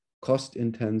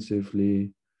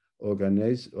cost-intensively,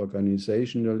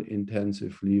 organizational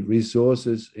intensively,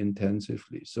 resources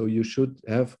intensively. So you should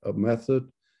have a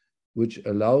method which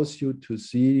allows you to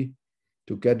see,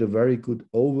 to get a very good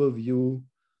overview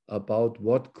about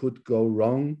what could go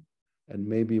wrong and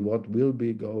maybe what will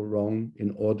go wrong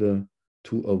in order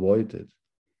to avoid it.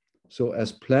 So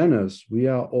as planners, we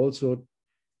are also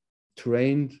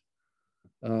trained,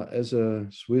 as a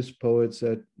Swiss poet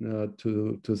said,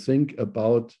 to think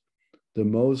about the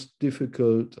most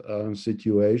difficult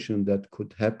situation that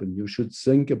could happen. You should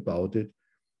think about it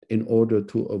in order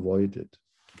to avoid it.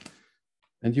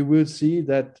 And you will see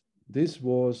that this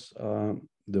was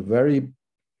the very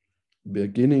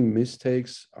beginning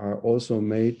mistakes are also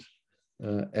made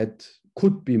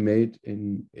could be made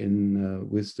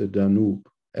with the Danube.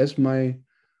 As my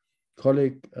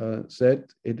colleague said,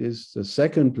 it is the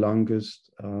second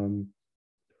longest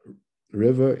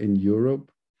river in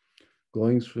Europe,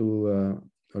 going through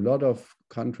a lot of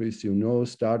countries, you know,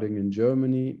 starting in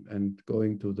Germany and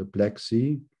going to the Black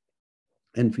Sea.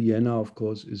 And Vienna, of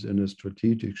course, is in a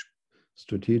strategic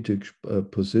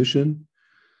position.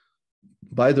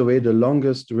 By the way, the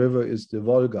longest river is the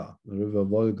Volga, the river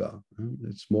Volga.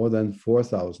 It's more than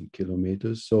 4,000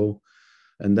 kilometers. So,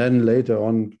 and then later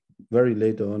on, very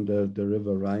later on, the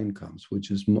river Rhine comes, which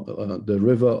is the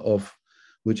river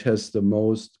which has the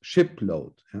most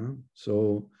shipload. Yeah?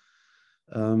 So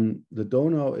the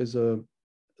Donau is a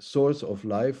source of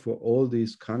life for all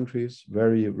these countries,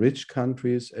 very rich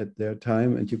countries at their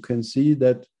time. And you can see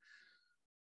that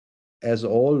as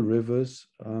all rivers,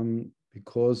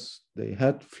 because they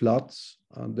had floods,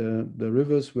 the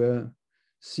rivers were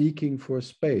seeking for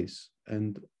space.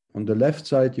 And on the left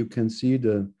side, you can see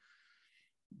the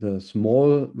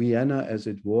small Vienna as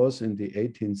it was in the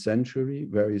 18th century,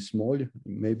 very small.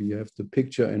 Maybe you have the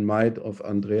picture in mind of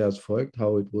Andreas Voigt,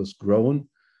 how it was grown.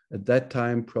 At that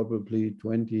time, probably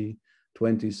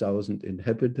 20,000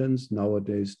 inhabitants,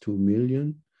 nowadays 2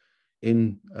 million.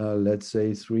 In, let's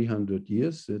say, 300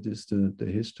 years, that is the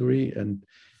history. And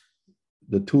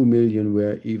the 2 million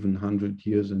were even 100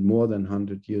 years and more than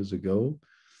 100 years ago.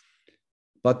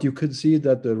 But you could see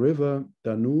that the river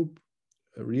Danube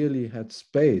really had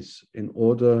space in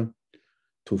order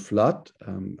to flood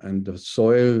and the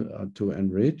soil to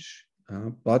enrich.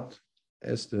 But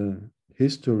as the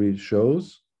history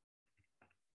shows,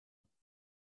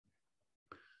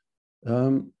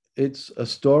 it's a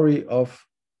story of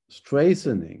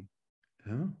strengthening.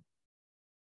 Yeah?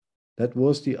 That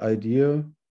was the idea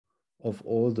of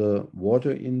all the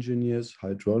water engineers,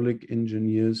 hydraulic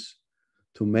engineers,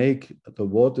 to make the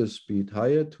water speed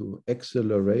higher, to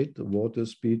accelerate the water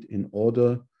speed in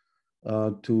order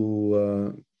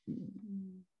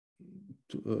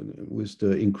with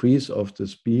the increase of the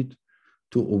speed,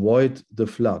 to avoid the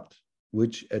flood,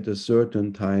 which at a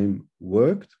certain time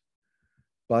worked.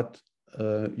 But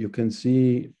you can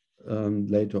see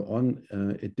later on,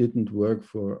 it didn't work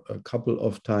for a couple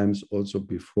of times also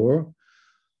before.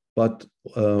 But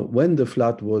when the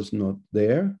flood was not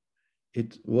there,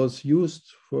 it was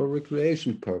used for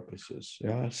recreation purposes.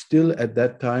 Yeah? Still at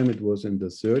that time, it was in the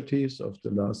 30s of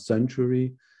the last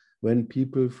century. when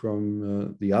people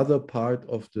from the other part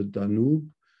of the Danube,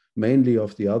 mainly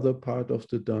of the other part of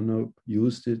the Danube,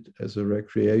 used it as a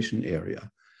recreation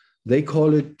area. They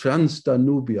call it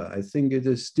Transdanubia. I think it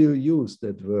is still used,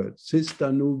 that word.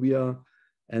 Cisdanubia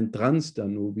and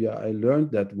Transdanubia. I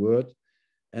learned that word.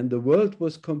 And the world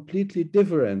was completely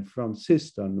different from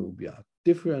Cisdanubia.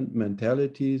 Different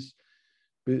mentalities,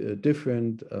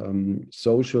 different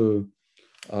social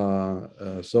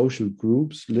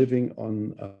groups living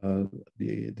on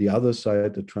the other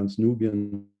side, the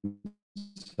Transnubian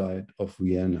side of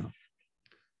Vienna.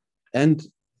 And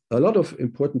a lot of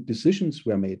important decisions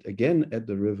were made, again, at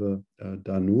the river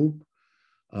Danube.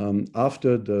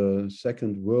 After the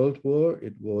Second World War,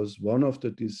 it was one of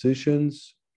the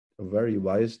decisions, a very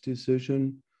wise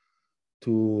decision,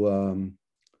 to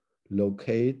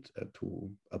locate,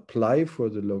 to apply for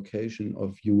the location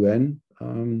of UN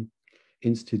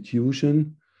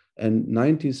institution. And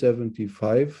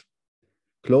 1975,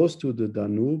 close to the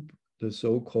Danube, the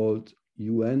so-called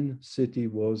UN city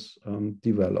was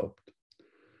developed.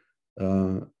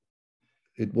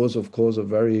 It was, of course, a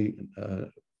very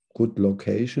good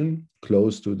location,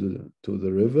 close to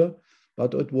the river,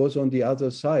 but it was on the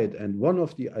other side. And one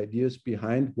of the ideas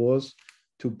behind was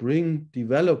to bring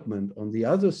development on the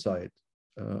other side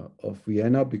of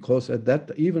Vienna, because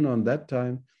even on that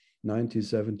time,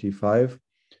 1975,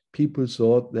 people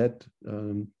thought that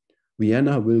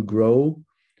Vienna will grow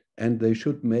and they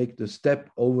should make the step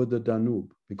over the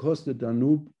Danube, because the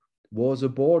Danube was a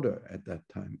border at that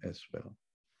time as well.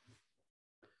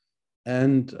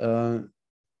 And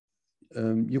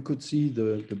you could see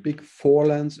the big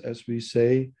forelands, as we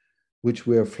say, which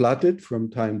were flooded from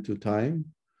time to time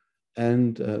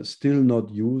and still not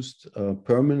used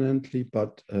permanently,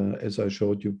 but as I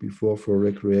showed you before, for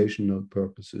recreational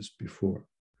purposes before.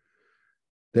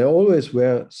 There always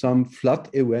were some flood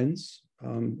events.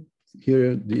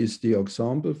 Here is the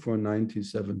example for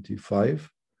 1975.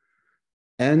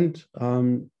 And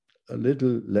a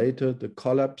little later, the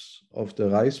collapse of the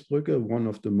Reichsbrücke, one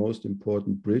of the most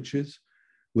important bridges,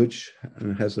 which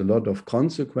has a lot of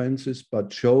consequences,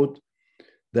 but showed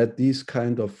that these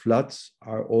kind of floods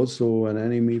are also an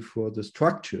enemy for the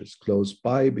structures close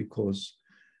by, because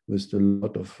with a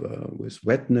lot of with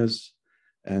wetness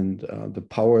and the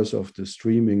powers of the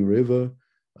streaming river,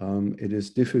 it is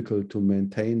difficult to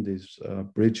maintain these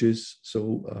bridges.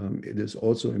 So it is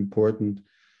also important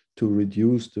to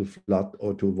reduce the flood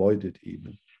or to avoid it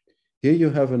even. Here you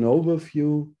have an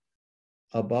overview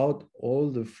about all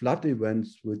the flood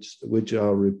events which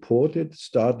are reported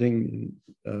starting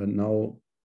now,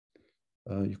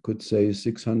 you could say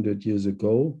 600 years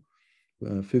ago,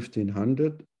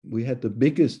 1500. We had the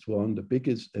biggest one, the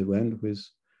biggest event with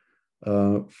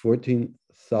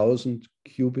 14,000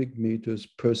 cubic meters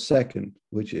per second,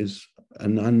 which is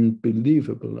an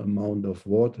unbelievable amount of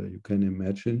water, you can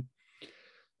imagine.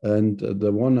 And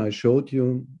the one I showed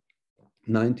you,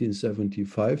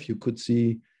 1975, you could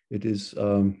see it is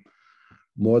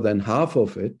more than half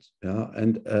of it. Yeah?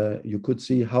 And you could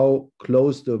see how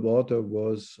close the water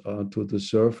was to the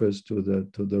surface, to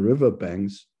the river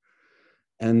banks.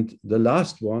 And the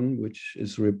last one, which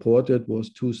is reported,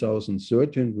 was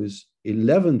 2013 with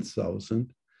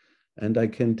 11,000. And I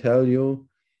can tell you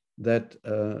that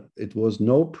it was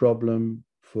no problem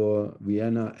for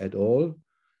Vienna at all.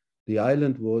 The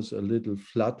island was a little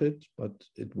flooded, but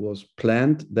it was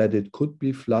planned that it could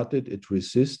be flooded. It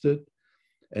resisted,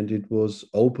 and it was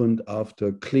opened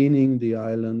after cleaning the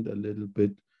island a little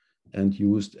bit and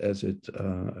used as it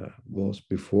was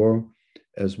before,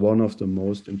 as one of the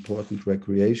most important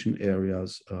recreation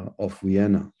areas of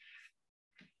Vienna.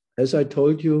 As I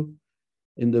told you,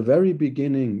 in the very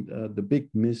beginning, the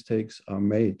big mistakes are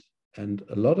made, and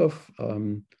a lot of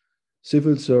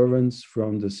civil servants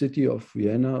from the city of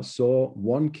Vienna saw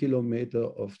 1 kilometer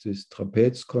of this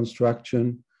trapeze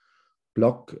construction,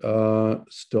 block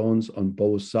stones on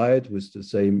both sides with the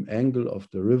same angle of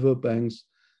the riverbanks.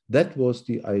 That was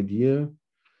the idea,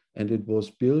 and it was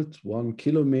built 1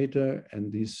 kilometer.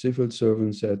 And these civil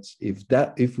servants said,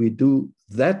 if we do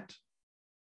that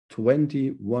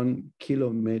 21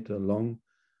 kilometer long,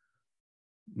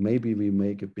 maybe we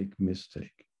make a big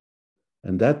mistake.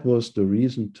 And that was the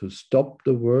reason to stop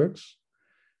the works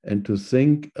and to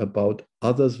think about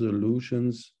other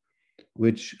solutions,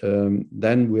 which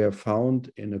then were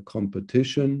found in a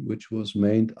competition, which was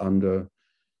made under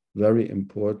very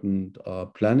important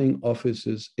planning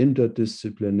offices,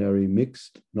 interdisciplinary,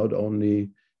 mixed, not only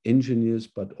engineers,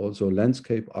 but also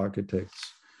landscape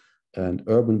architects and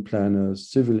urban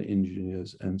planners, civil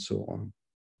engineers, and so on.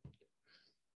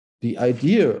 The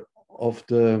idea of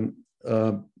the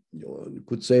you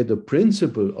could say the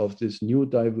principle of this new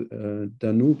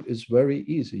Danube is very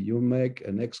easy. You make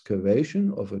an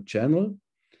excavation of a channel,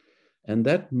 and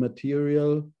that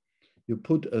material you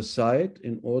put aside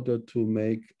in order to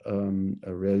make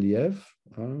a relief,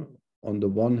 on the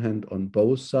one hand on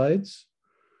both sides,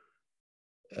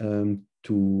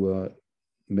 to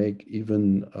make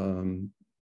even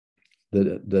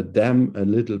the dam a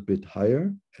little bit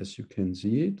higher, as you can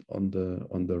see it on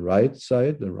the right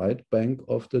side, the right bank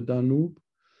of the Danube,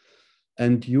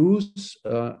 and use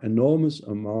enormous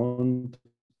amount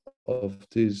of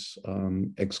this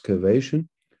excavation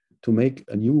to make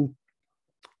a new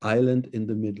island in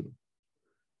the middle.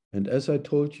 And as I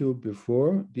told you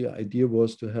before, the idea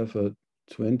was to have a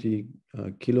 20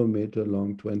 kilometer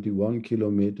long, 21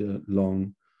 kilometer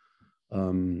long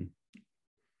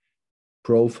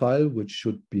profile, which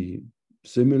should be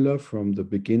similar from the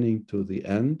beginning to the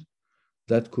end.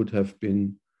 That could have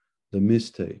been the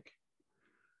mistake.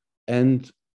 And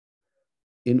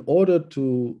in order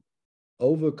to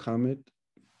overcome it,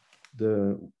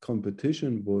 the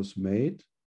competition was made,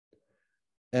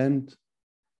 and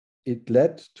it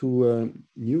led to a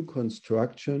new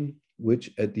construction,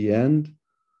 which at the end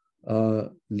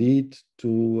lead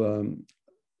to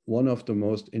one of the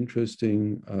most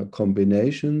interesting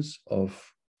combinations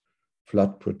of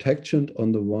flood protection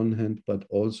on the one hand, but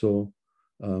also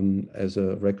as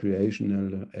a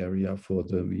recreational area for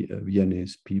the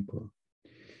Viennese people.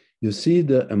 You see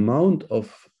the amount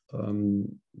of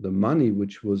the money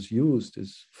which was used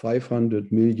is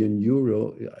 500 million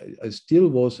euro. I still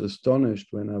was astonished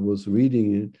when I was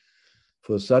reading it.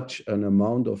 For such an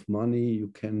amount of money, you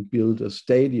can build a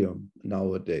stadium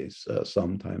nowadays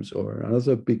sometimes, or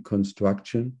another big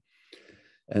construction.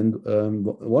 And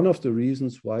one of the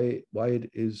reasons why it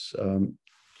is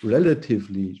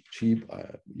relatively cheap,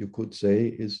 you could say,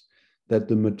 is that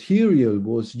the material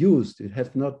was used. It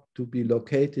had not to be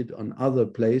located on other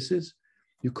places.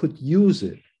 You could use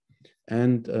it,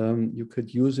 and you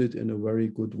could use it in a very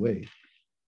good way.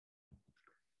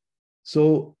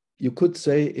 So you could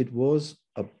say it was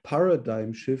a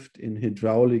paradigm shift in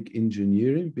hydraulic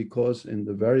engineering, because in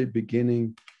the very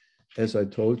beginning, as I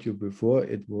told you before,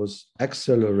 it was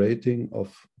accelerating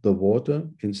of the water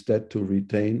instead to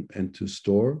retain and to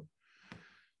store.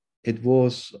 It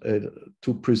was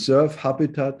to preserve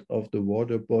habitat of the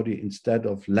water body instead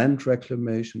of land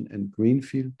reclamation and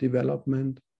greenfield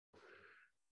development,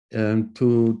 and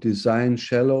to design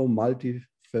shallow,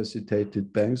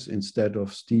 multifaceted banks instead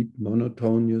of steep,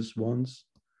 monotonous ones,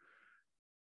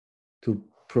 to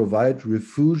provide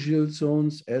refugial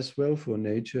zones as well for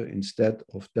nature instead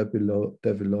of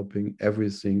developing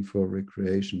everything for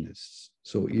recreationists.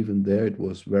 So even there, it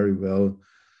was very well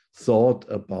thought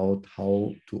about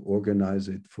how to organize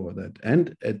it for that.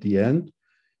 And at the end,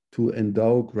 to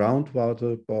endow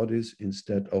groundwater bodies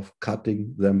instead of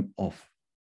cutting them off.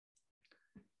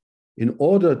 In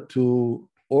order to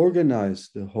organize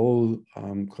the whole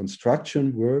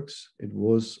construction works, it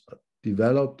was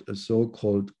developed a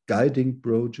so-called guiding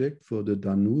project for the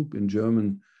Danube, in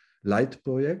German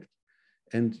Leitprojekt.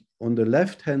 And on the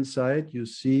left-hand side, you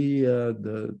see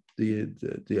the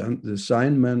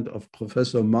assignment of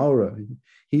Professor Maurer.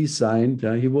 He signed,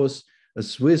 he was a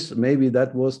Swiss. Maybe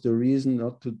that was the reason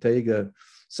not to take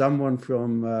someone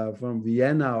from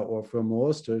Vienna or from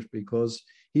Austria, because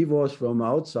he was from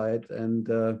outside and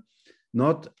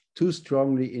not too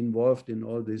strongly involved in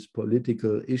all these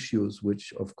political issues,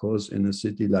 which of course in a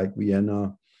city like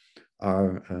Vienna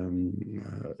are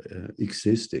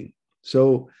existing.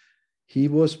 So he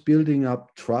was building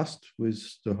up trust with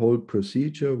the whole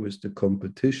procedure, with the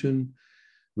competition,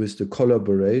 with the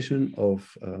collaboration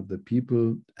of the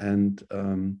people. And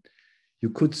you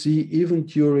could see even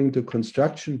during the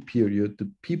construction period,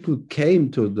 the people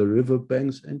came to the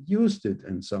riverbanks and used it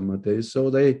in summer days. So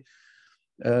they,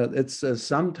 it's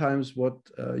sometimes what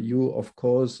you, of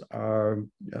course, are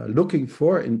looking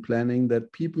for in planning,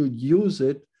 that people use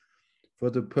it for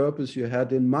the purpose you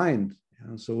had in mind.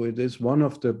 So it is one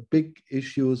of the big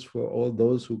issues for all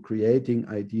those who are creating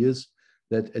ideas,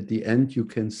 that at the end you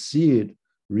can see it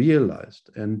realized.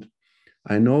 And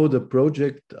I know the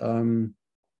project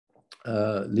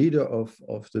leader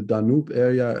of the Danube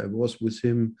area. I was with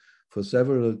him for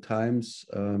several times,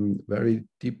 very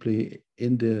deeply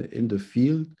in the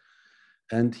field.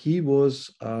 And he was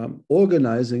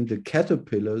organizing the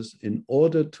caterpillars in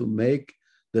order to make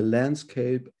the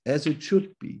landscape as it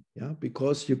should be,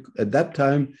 because at that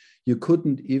time you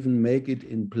couldn't even make it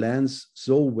in plans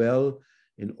so well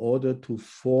in order to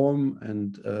form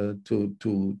and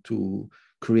to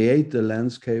create the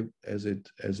landscape as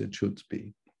it should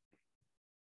be.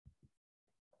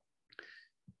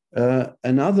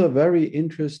 Another very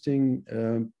interesting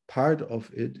part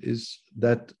of it is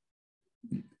that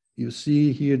you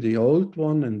see here the old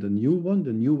one and the new one.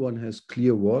 The new one has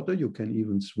clear water. You can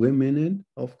even swim in it,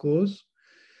 of course.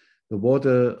 The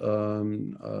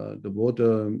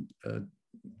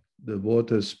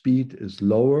water speed is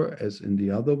lower as in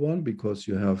the other one because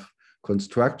you have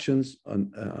constructions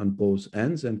on both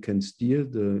ends and can steer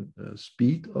the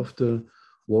speed of the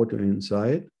water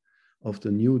inside of the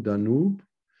new Danube.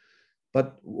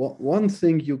 But one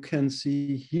thing you can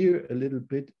see here a little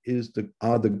bit is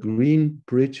are the green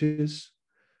bridges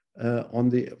on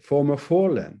the former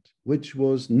foreland, which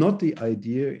was not the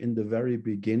idea in the very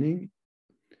beginning.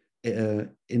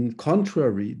 In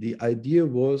contrary, the idea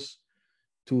was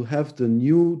to have the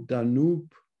new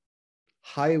Danube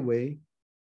highway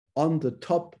on the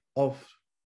top of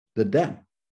the dam.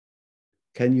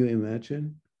 Can you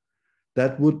imagine?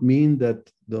 That would mean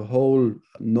that the whole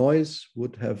noise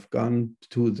would have gone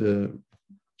to the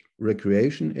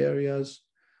recreation areas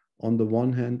on the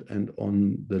one hand and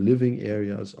on the living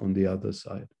areas on the other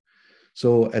side.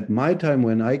 So at my time,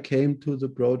 when I came to the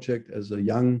project as a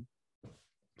young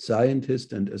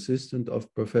scientist and assistant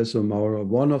of Professor Maurer,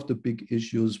 one of the big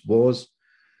issues was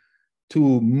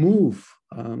to move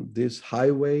this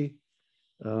highway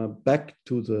back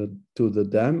to the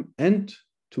dam and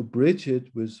to bridge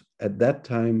it with, at that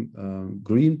time,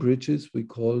 green bridges, we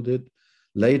called it.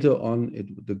 Later on,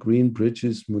 the green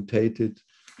bridges mutated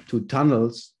to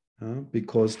tunnels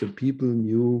because the people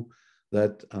knew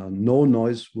that no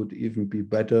noise would even be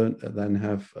better than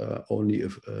have only a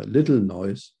little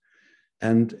noise.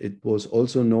 And it was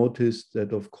also noticed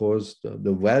that, of course,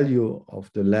 the value of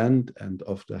the land and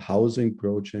of the housing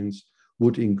projects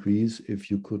would increase if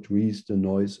you could reduce the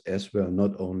noise as well,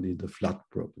 not only the flood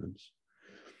problems.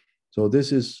 So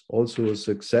this is also a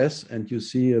success. And you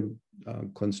see a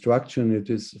construction, it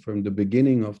is from the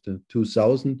beginning of the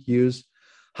 2000 years,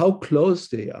 how close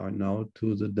they are now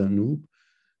to the Danube.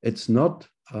 It's not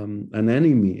an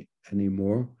enemy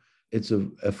anymore. It's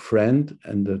a friend,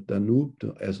 and the Danube,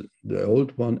 as the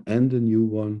old one and the new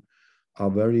one, are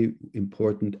very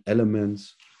important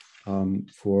elements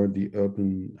for the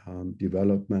urban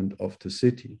development of the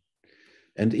city.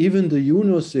 And even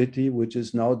the City, which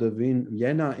is now the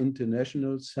Vienna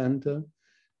International Center,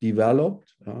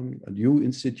 developed. New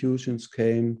institutions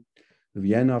came, the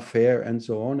Vienna Fair, and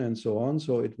so on and so on.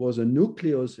 So it was a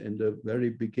nucleus in the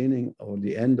very beginning or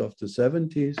the end of the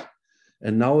 70s.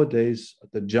 And nowadays,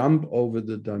 the jump over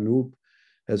the Danube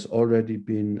has already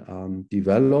been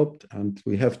developed. And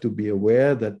we have to be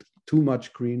aware that too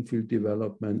much greenfield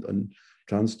development on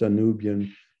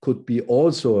Trans-Danubian could be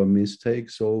also a mistake.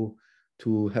 So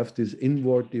to have this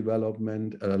inward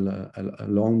development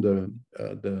along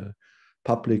the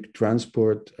public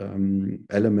transport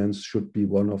elements should be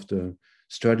one of the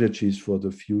strategies for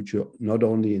the future, not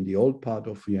only in the old part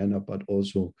of Vienna, but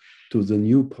also to the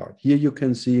new part. Here you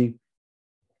can see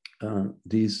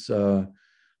these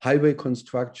highway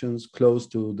constructions close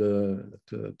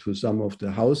to some of the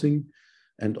housing.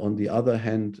 And on the other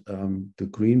hand, the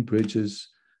green bridges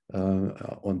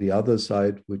on the other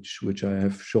side, which I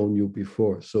have shown you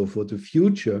before. So for the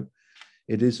future,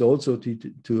 it is also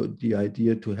the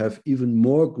idea to have even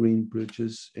more green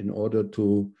bridges in order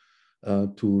to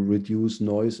reduce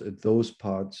noise at those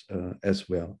parts as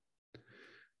well.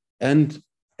 And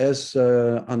as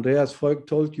Andreas Volk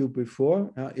told you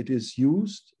before, it is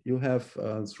used. You have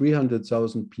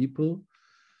 300,000 people,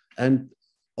 and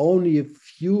only a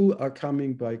few are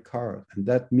coming by car. And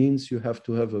that means you have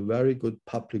to have a very good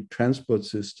public transport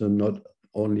system, not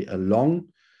only along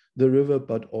the river,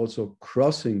 but also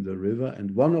crossing the river.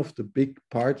 And one of the big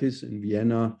parties in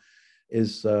Vienna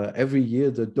is every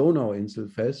year the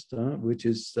Donauinselfest, which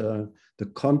is the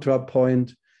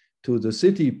contrapoint to the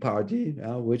city party,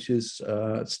 which is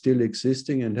still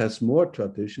existing and has more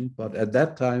tradition. But at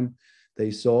that time, they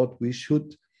thought we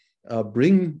should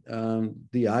bring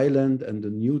the island and the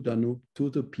new Danube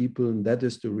to the people. And that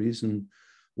is the reason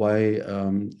why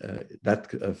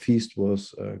that feast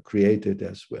was created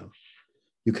as well.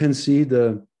 You can see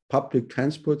the public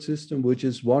transport system, which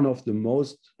is one of the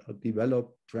most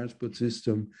developed transport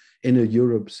system in a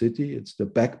Europe city. It's the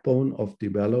backbone of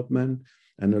development,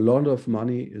 and a lot of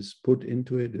money is put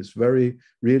into it. It's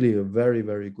really a very,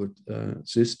 very good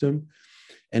system.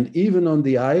 And even on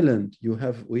the island,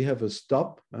 we have a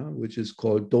stop, which is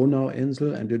called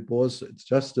Donauinsel, and it's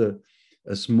just a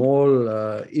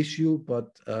small issue, but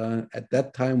at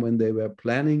that time when they were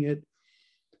planning it,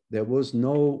 there was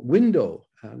no window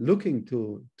looking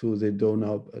to the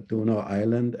Donau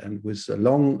Island, and with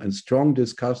long and strong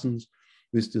discussions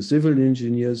with the civil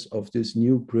engineers of this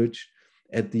new bridge,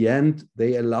 At the end,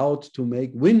 they allowed to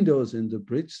make windows in the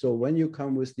bridge. So when you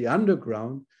come with the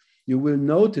underground, you will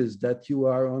notice that you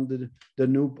are on the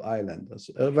Danube Island. It's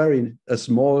a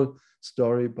small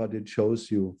story, but it shows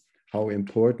you how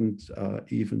important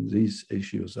even these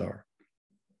issues are.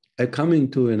 Coming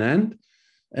to an end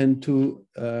and to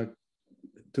the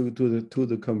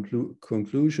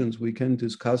conclusions, we can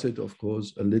discuss it, of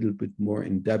course, a little bit more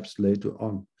in depth later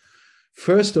on.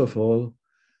 First of all,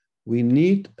 we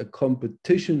need a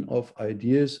competition of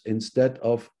ideas instead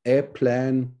of a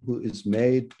plan who is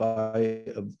made by,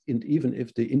 and even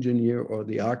if the engineer or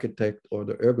the architect or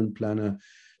the urban planner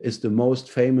is the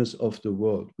most famous of the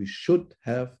world. We should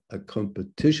have a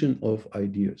competition of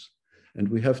ideas, and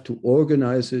we have to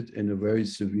organize it in a very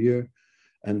severe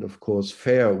and, of course,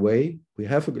 fair way. We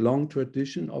have a long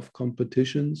tradition of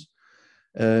competitions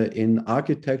in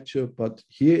architecture, but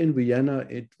here in Vienna,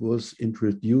 it was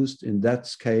introduced in that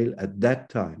scale at that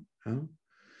time.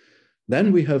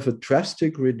 Then we have a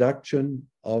drastic reduction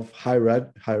of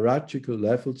hierarchical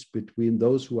levels between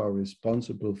those who are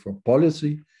responsible for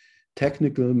policy,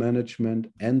 technical management,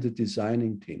 and the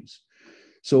designing teams.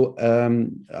 So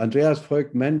Andreas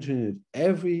Voigt mentioned it,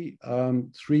 every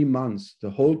 3 months, the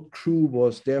whole crew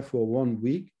was there for 1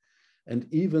 week, and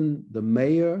even the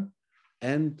mayor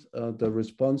and the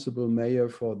responsible mayor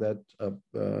for that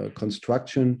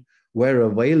construction were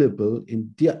available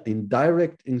in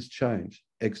direct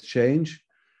exchange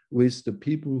with the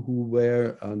people who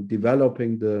were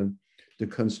developing the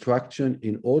construction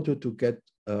in order to get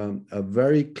a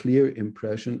very clear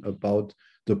impression about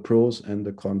the pros and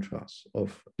the contrasts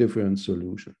of different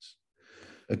solutions.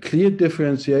 A clear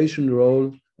differentiation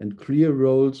role and clear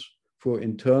roles for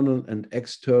internal and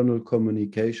external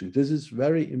communication. This is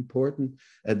very important.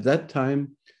 At that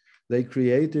time, they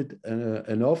created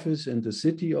an office in the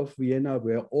city of Vienna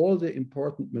where all the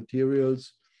important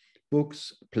materials,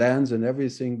 books, plans, and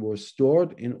everything were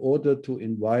stored in order to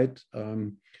invite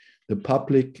the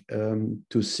public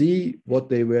to see what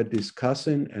they were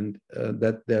discussing, and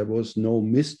that there was no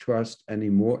mistrust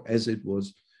anymore as it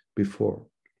was before.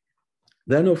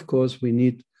 Then, of course, we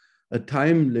need a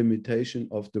time limitation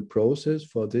of the process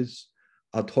for this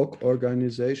ad hoc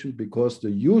organization, because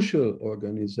the usual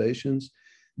organizations,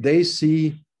 they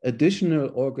see additional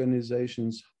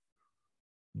organizations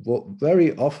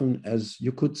very often as,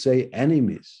 you could say,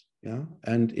 enemies. Yeah?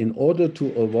 And in order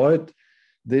to avoid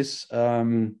this,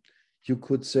 you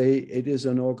could say it is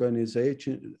an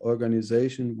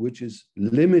organization which is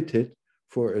limited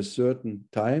for a certain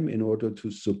time in order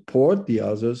to support the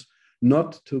others,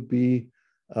 not to be,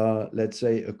 let's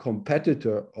say, a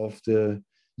competitor of the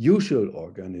usual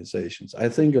organizations. I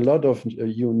think a lot of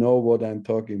you know what I'm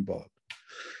talking about.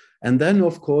 And then,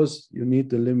 of course, you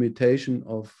need the limitation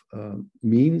of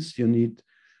means. You need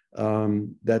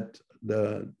that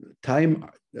the time,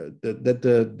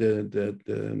 the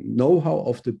know-how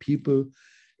of the people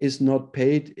is not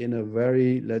paid in a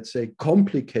very, let's say,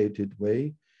 complicated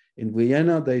way. In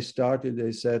Vienna, they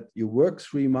said, you work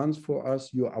 3 months for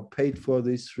us, you are paid for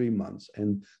these 3 months.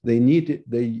 And they knew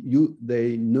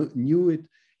it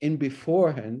in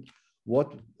beforehand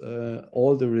what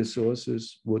all the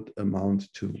resources would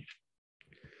amount to.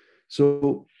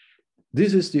 So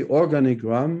this is the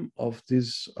organigram of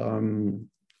these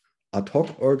ad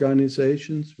hoc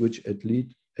organizations, which at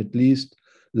least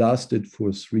lasted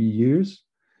for 3 years.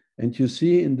 And you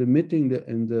see in the meeting,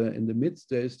 in the midst,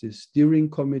 there is this steering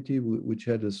committee, which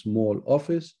had a small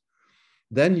office.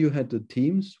 Then you had the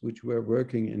teams, which were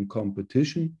working in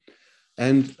competition.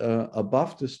 And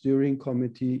above the steering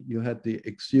committee, you had the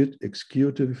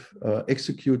executive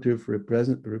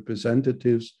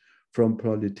representatives from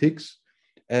politics,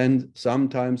 and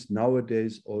sometimes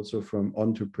nowadays also from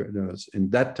entrepreneurs. In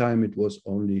that time, it was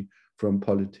only from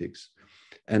politics.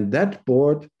 And that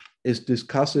board is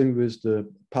discussing with the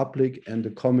public and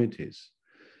the committees.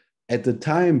 At the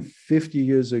time, 50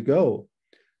 years ago,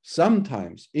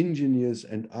 sometimes engineers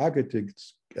and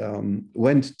architects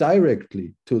went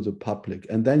directly to the public.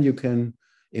 And then you can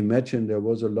imagine there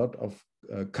was a lot of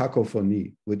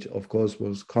cacophony, which of course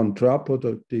was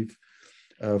counterproductive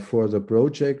for the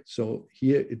project. So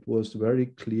here it was very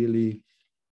clearly,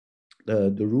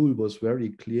 the rule was very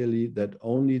clearly that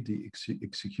only the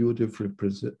executive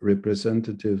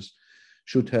representatives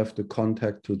should have the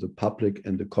contact to the public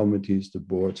and the committees, the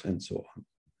boards, and so on.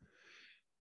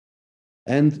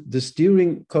 And the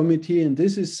steering committee, and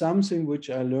this is something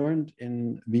which I learned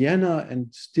in Vienna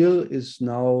and still is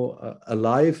now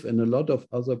alive in a lot of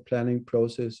other planning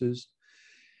processes,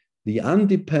 the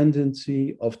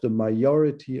independency of the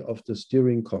majority of the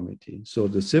steering committee. So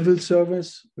the civil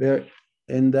service were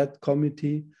in that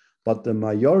committee, but the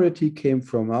majority came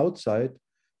from outside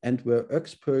and were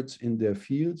experts in their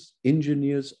fields,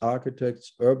 engineers,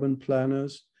 architects, urban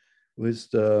planners.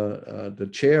 With the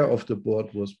chair of the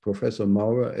board was Professor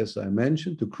Maurer, as I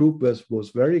mentioned. The group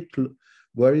was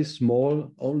very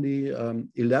small, only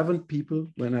 11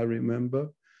 people when I remember.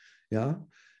 Yeah,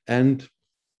 and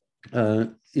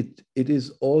it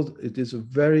is a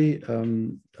very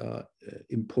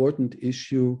important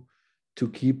issue to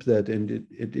keep that, and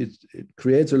it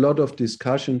creates a lot of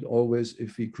discussion always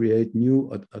if we create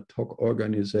new ad hoc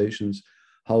organizations,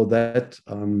 how that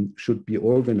should be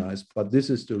organized. But this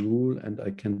is the rule, and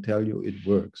I can tell you it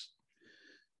works.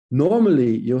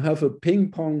 Normally, you have a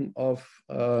ping pong of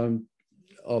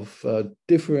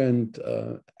different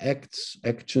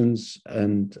actions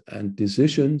and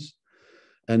decisions,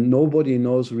 and nobody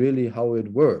knows really how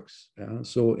it works. Yeah?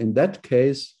 So in that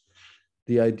case,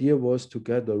 the idea was to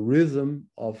get a rhythm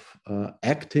of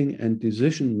acting and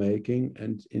decision making.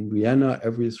 And in Vienna,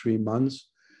 every 3 months,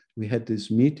 we had these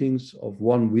meetings of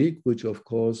 1 week, which of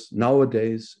course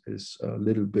nowadays is a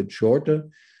little bit shorter.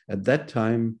 At that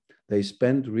time, they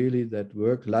spent really that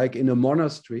work like in a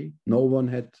monastery. No one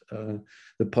had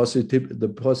the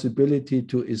possibility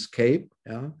to escape.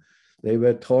 Yeah? They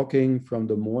were talking from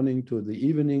the morning to the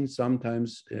evening.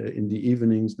 Sometimes in the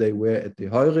evenings they were at the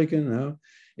Heurigen,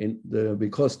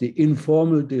 because the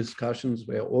informal discussions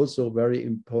were also very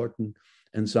important,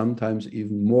 and sometimes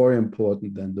even more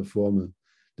important than the formal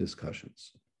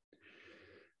discussions.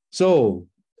 So,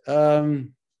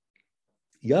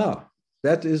 yeah,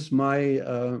 that is my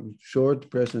short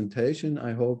presentation.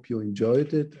 I hope you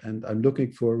enjoyed it, and I'm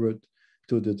looking forward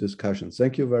to the discussions.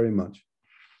 Thank you very much.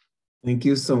 Thank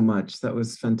you so much. That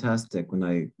was fantastic. When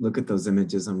I look at those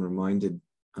images, I'm reminded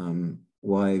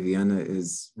why Vienna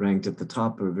is ranked at the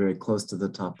top or very close to the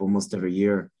top almost every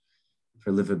year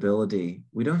for livability.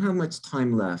 We don't have much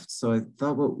time left, so I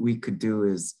thought what we could do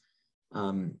is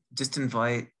just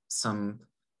invite some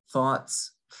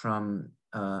thoughts from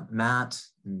Matt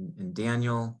and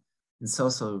Daniel, and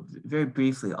so very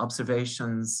briefly,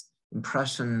 observations,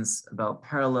 impressions about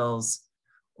parallels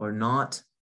or not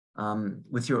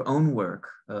with your own work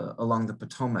along the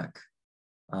Potomac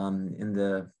in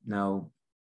the now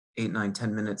 8, 9,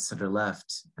 10 minutes that are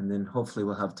left. And then hopefully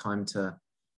we'll have time to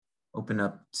open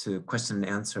up to question and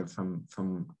answer from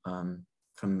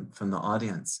the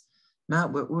audience.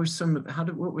 Matt, what were some of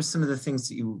the things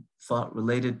that you thought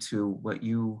related to what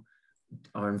you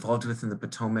are involved with in the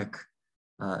Potomac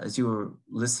as you were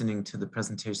listening to the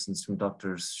presentations from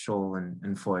Drs. Scholl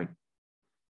and Voigt?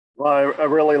 Well, I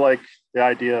really like the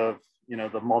idea of,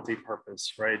 the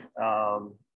multi-purpose, right?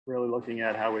 Really looking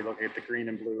at how we look at the green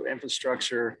and blue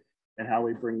infrastructure and how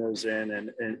we bring those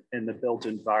in the built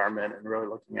environment, and really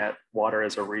looking at water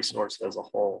as a resource as a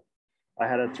whole. I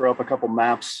had to throw up a couple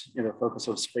maps, focus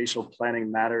of spatial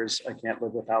planning matters. I can't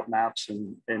live without maps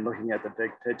and looking at the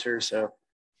big picture. So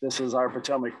this is our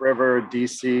Potomac River,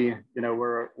 DC.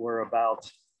 We're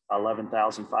about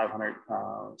 11,500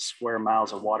 square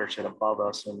miles of watershed above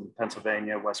us in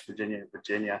Pennsylvania, West Virginia, and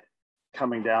Virginia,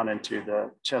 coming down into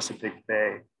the Chesapeake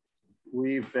Bay.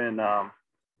 We've been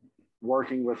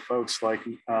working with folks like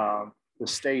the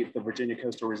state, the Virginia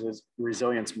Coastal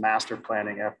Resilience Master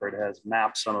Planning effort has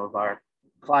mapped some of our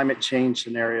climate change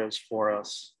scenarios for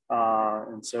us.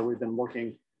 And so we've been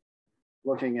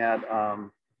looking at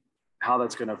how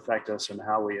that's going to affect us and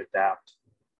how we adapt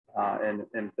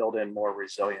and build in more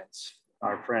resilience.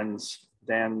 Our friends,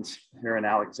 Dan's here in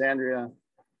Alexandria,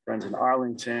 friends in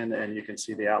Arlington, and you can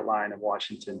see the outline of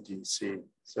Washington, DC.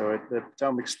 So the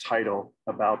Potomac's tidal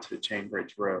about to Chain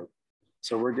Bridge Road.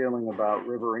 So we're dealing about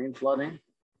riverine flooding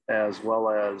as well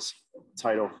as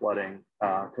tidal flooding,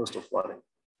 coastal flooding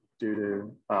due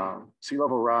to sea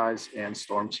level rise and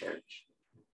storm surge.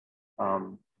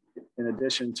 In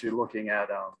addition to looking at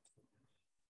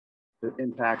the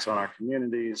impacts on our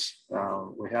communities,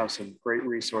 we have some great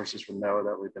resources from NOAA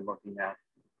that we've been looking at.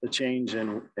 The change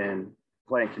in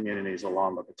plant communities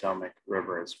along the Potomac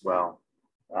River as well,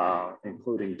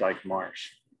 including Dyke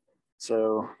Marsh.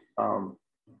 So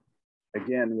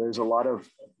again, there's a lot of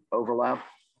overlap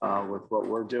with what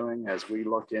we're doing as we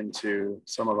look into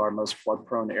some of our most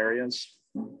flood-prone areas.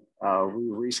 We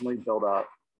recently built up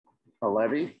a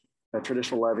levee, a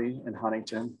traditional levee in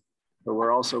Huntington, but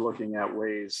we're also looking at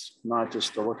ways not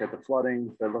just to look at the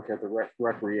flooding, but look at the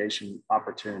recreation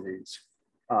opportunities,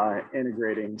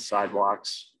 integrating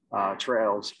sidewalks,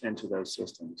 trails into those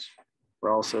systems.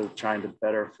 We're also trying to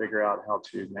better figure out how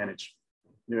to manage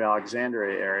New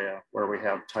Alexandria area where we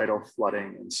have tidal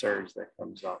flooding and surge that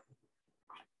comes up.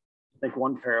 I think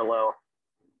one parallel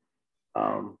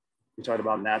we talked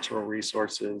about natural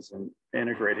resources and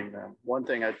integrating them. One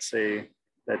thing I'd say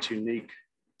that's unique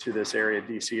to this area,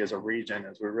 DC as a region,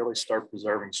 is we really start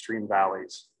preserving stream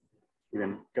valleys,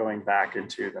 even going back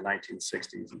into the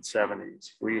 1960s and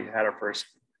 70s. We had our first,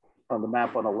 on the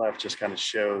map on the left, just kind of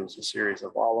shows a series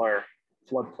of all our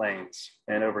floodplains.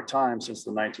 And over time, since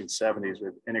the 1970s,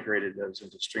 we've integrated those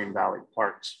into stream valley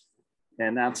parks.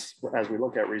 And that's, as we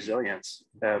look at resilience,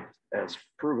 has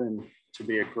proven to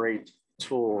be a great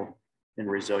tool in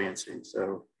resiliency.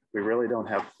 So we really don't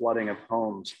have flooding of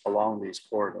homes along these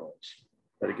corridors.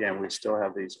 But again, we still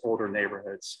have these older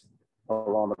neighborhoods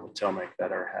along the Potomac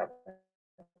that are having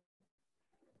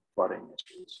flooding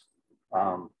issues.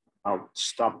 I'll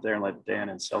stop there and let Dan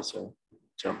and Celso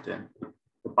jump in.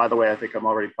 But by the way, I think I'm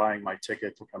already buying my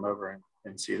ticket to come over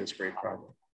and see this great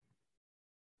project.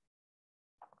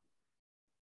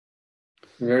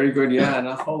 Very good, yeah, and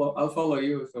I'll follow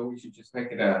you. So we should just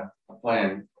make it a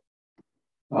plan.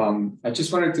 I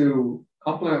just wanted to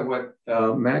complement what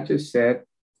Matt just said.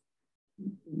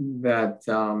 That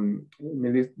I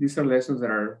mean, these are lessons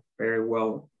that are very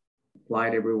well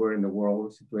applied everywhere in the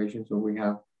world. Situations where we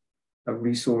have a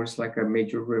resource like a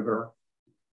major river,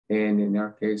 and in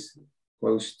our case,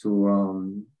 close to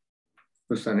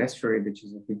an estuary, which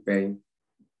is a big bay.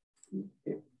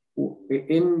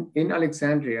 In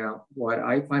Alexandria, what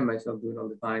I find myself doing all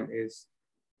the time is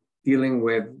dealing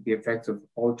with the effects of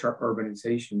ultra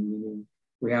urbanization, meaning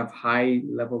we have high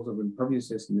levels of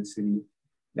imperviousness in the city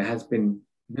that has been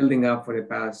building up for the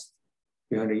past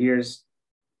few hundred years.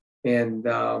 And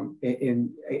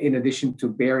in addition to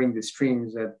bearing the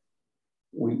streams that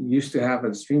we used to have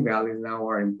as stream valleys, now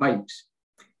are in pipes.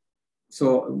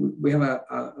 So we have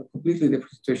a completely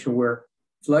different situation where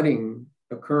flooding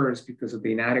occurs because of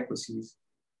the inadequacies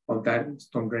of that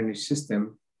storm drainage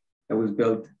system that was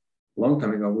built a long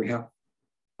time ago. We have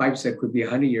pipes that could be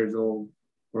 100 years old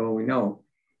for all we know.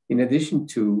 In addition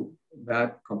to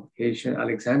that complication,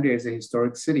 Alexandria is a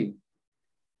historic city,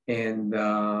 and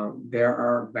there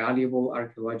are valuable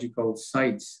archaeological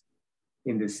sites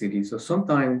in the city. So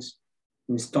sometimes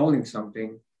installing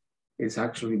something is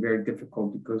actually very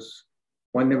difficult because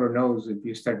one never knows if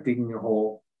you start digging a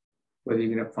hole, whether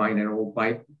you're going to find an old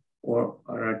pipe or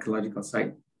an archaeological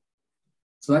site.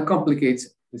 So that complicates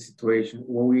the situation.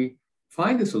 When we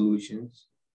find the solutions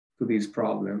to these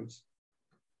problems,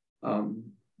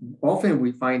 often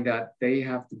we find that they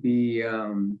have to be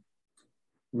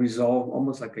resolved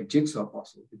almost like a jigsaw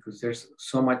puzzle because there's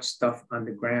so much stuff on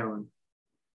the ground.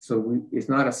 So it's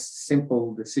not a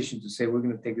simple decision to say, we're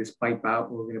going to take this pipe out,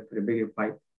 and we're going to put a bigger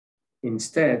pipe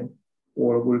instead,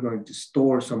 or we're going to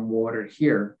store some water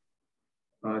here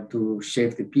to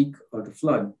shave the peak of the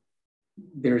flood.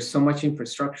 There's so much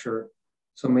infrastructure,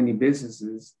 so many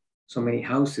businesses, so many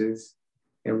houses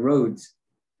and roads,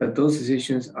 that those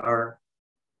decisions are,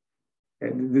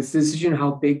 this decision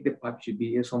how big the pipe should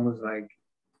be is almost like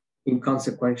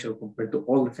inconsequential compared to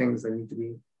all the things that need to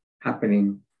be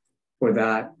happening for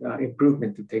that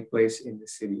improvement to take place in the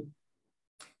city.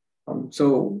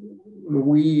 So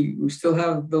we still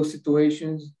have those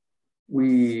situations.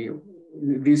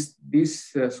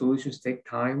 These solutions take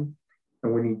time,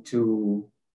 and we need to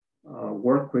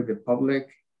work with the public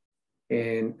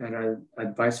and an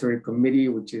advisory committee,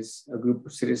 which is a group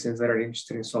of citizens that are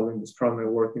interested in solving this problem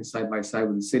and working side by side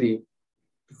with the city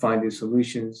to find these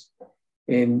solutions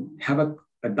and have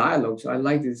a dialogue. So I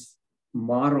like this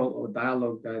model of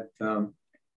dialogue that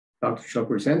Dr. Shaw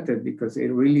presented, because it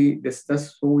really,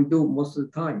 that's what we do most of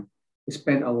the time. We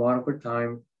spend a lot of our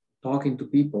time talking to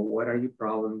people. What are your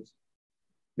problems?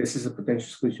 This is a potential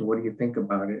solution. What do you think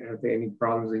about it? Are there any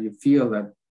problems that you feel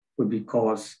that would be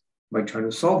caused by trying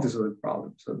to solve this other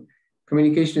problem? So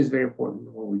communication is very important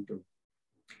in what we do.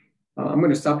 I'm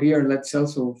going to stop here and let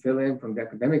Celso fill in from the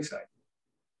academic side.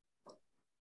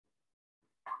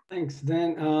 Thanks,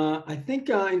 Dan. I think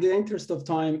in the interest of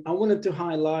time, I wanted to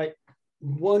highlight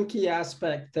one key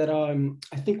aspect that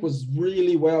I think was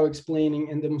really well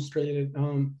explaining and demonstrated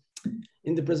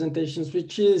in the presentations,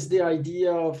 which is the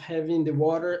idea of having the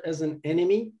water as an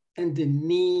enemy and the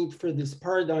need for this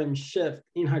paradigm shift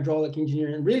in hydraulic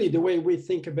engineering, really the way we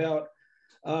think about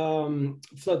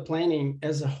flood planning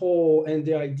as a whole, and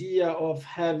the idea of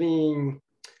having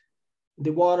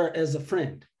the water as a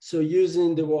friend. So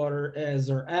using the water as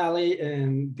our ally,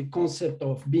 and the concept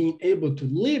of being able to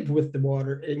live with the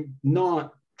water and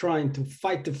not trying to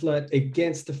fight the flood,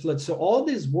 against the flood. So all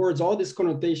these words, all this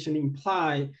connotation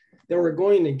imply that we're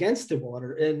going against the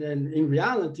water. And in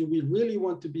reality, we really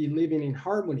want to be living in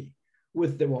harmony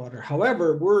with the water.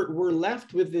 However, we're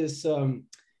left with this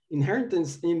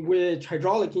inheritance in which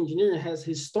hydraulic engineering has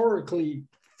historically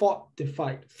fought the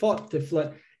fight, fought the flood.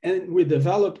 And we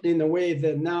developed in a way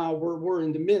that now we're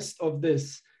in the midst of this,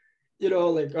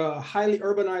 like a highly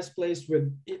urbanized place with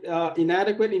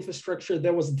inadequate infrastructure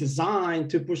that was designed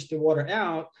to push the water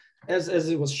out. As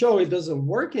it was shown, it doesn't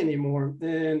work anymore.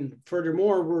 And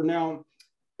furthermore, we're now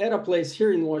at a place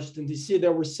here in Washington, D.C.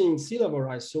 that we're seeing sea level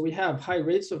rise. So we have high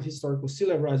rates of historical sea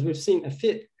level rise. We've seen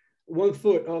 1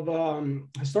 foot of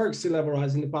historic sea level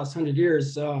rise in the past 100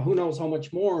 years. Who knows how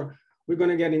much more we're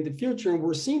going to get in the future. And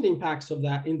we're seeing the impacts of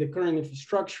that in the current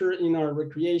infrastructure, in our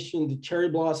recreation. The cherry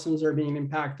blossoms are being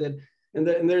impacted. And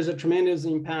there's a tremendous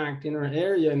impact in our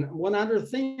area. And one other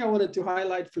thing I wanted to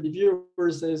highlight for the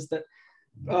viewers is that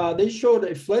they showed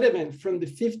a flood event from the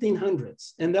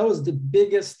 1500s, and that was the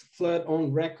biggest flood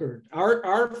on record.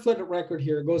 Our flood record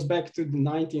here goes back to the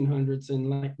 1900s and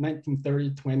like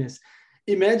 1930s, 20s.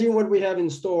 Imagine what we have in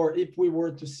store if we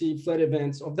were to see flood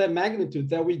events of that magnitude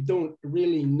that we don't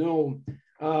really know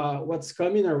what's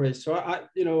coming our way. So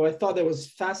I thought that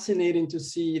was fascinating to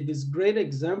see this great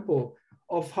example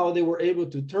of how they were able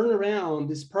to turn around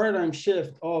this paradigm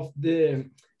shift of the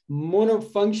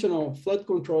monofunctional flood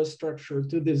control structure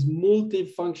to this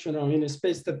multifunctional in a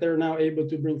space that they're now able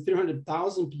to bring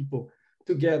 300,000 people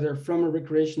together from a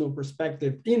recreational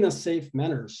perspective in a safe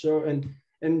manner. So, and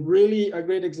really a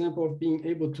great example of being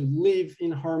able to live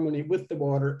in harmony with the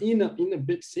water in a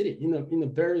big city, in a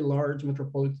very large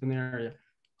metropolitan area.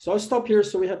 So I'll stop here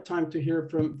so we have time to hear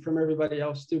from everybody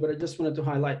else too, but I just wanted to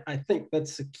highlight, I think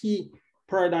that's a key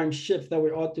paradigm shift that we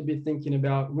ought to be thinking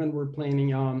about when we're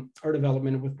planning our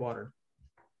development with water.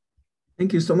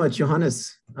 Thank you so much,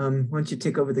 Johannes. Why don't you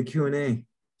take over the Q&A?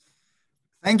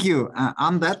 Thank you.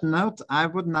 On that note, I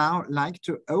would now like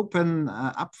to open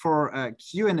up for a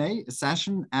Q&A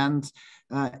session. And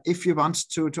if you want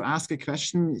to ask a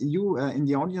question, you in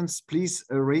the audience, please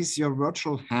raise your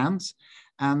virtual hand.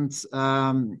 And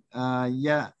and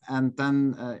then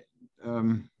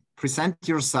present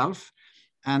yourself.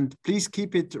 And please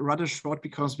keep it rather short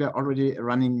because we're already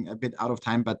running a bit out of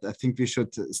time, but I think we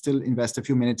should still invest a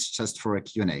few minutes just for a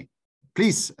Q&A.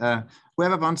 Please,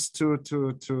 whoever wants to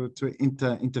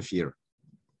interfere.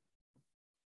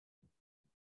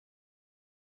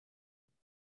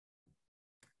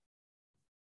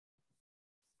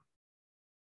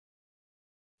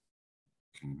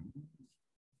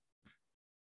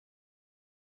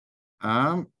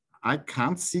 I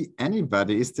can't see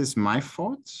anybody. Is this my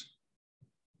fault?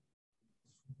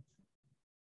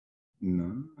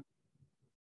 No.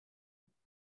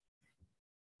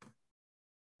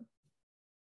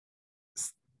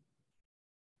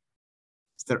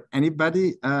 Is there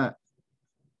anybody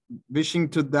wishing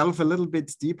to delve a little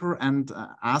bit deeper and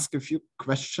ask a few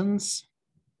questions?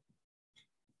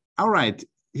 All right,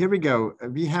 here we go.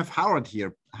 We have Howard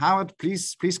here. Howard,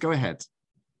 please go ahead.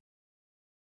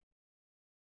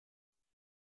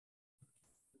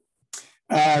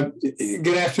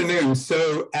 Good afternoon.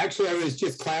 So actually, I was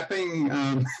just clapping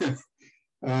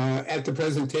at the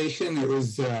presentation.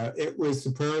 It was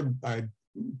superb. I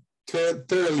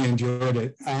thoroughly enjoyed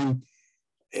it. I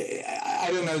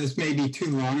don't know, this may be too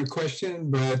long a question,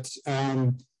 but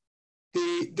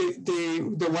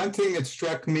the one thing that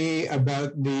struck me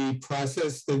about the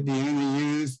process that Vienna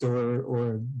used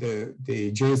or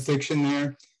the jurisdiction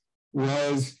there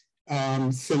was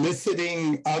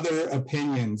soliciting other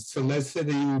opinions,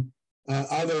 soliciting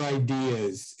other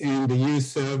ideas, and the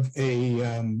use of a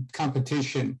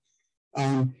competition.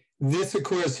 This, of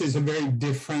course, is a very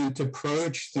different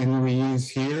approach than we use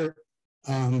here.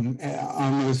 We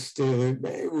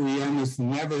almost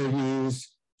never use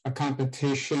a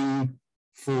competition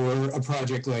for a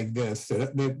project like this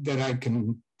that I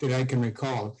can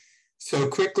recall. So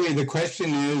quickly, the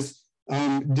question is,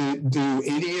 do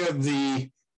any of the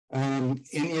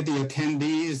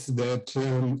attendees that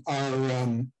are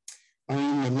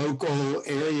in the local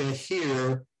area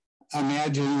here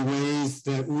imagine ways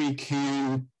that we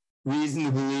can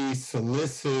reasonably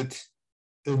solicit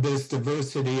this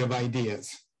diversity of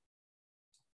ideas?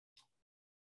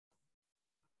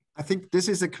 I think this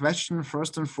is a question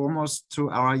first and foremost to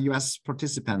our US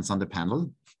participants on the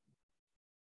panel.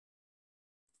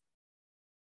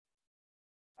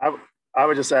 I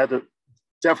would just add that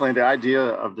definitely the idea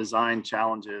of design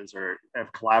challenges or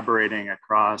of collaborating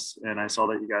across, and I saw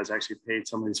that you guys actually paid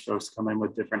some of these folks to come in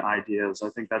with different ideas. I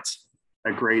think that's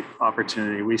a great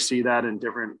opportunity. We see that in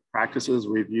different practices.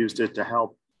 We've used it to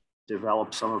help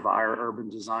develop some of our urban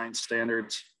design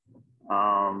standards,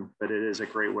 but it is a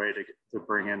great way to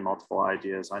bring in multiple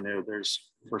ideas. I know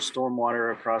for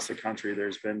stormwater across the country,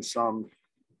 there's been some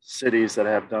cities that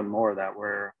have done more of that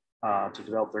where to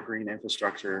develop their green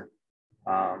infrastructure.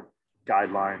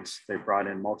 guidelines. They brought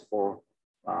in multiple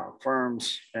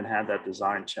firms and had that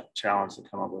design challenge to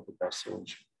come up with the best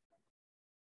solution.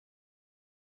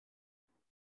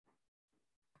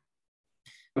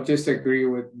 I just agree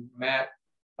with Matt.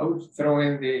 I would throw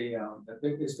in I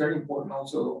think it's very important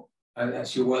also,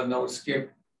 as you well know,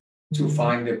 Skip, to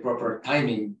find the proper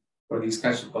timing for these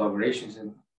kinds of collaborations.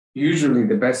 And usually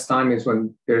the best time is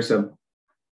when there's a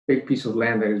big piece of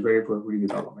land that is ready for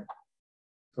redevelopment.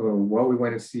 So what we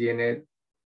want to see in it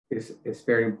is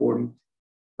very important,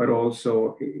 but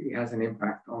also it has an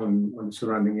impact on the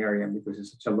surrounding area because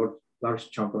it's such a large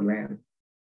chunk of land.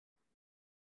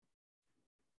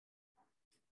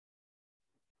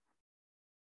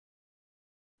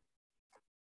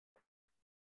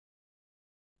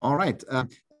 All right.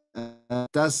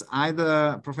 Does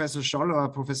either Professor Scholl or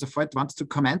Professor Voigt want to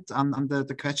comment on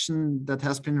the question that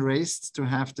has been raised to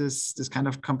have this kind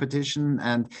of competition?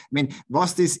 And I mean,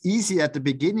 was this easy at the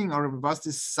beginning, or was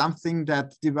this something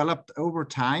that developed over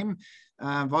time?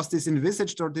 Was this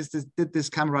envisaged, or did this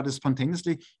come rather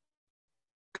spontaneously?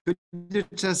 Could you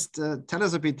just tell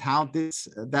us a bit how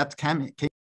that came?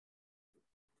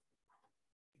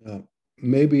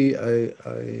 Maybe I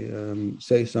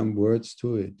say some words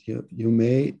to it. You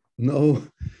may know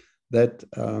that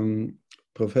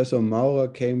Professor Maurer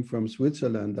came from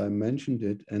Switzerland. I mentioned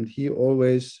it, and he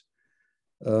always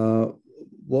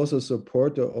was a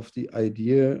supporter of the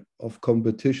idea of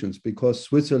competitions because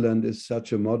Switzerland is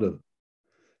such a model.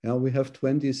 Now we have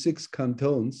 26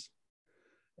 cantons,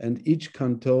 and each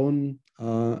canton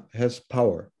has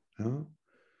power.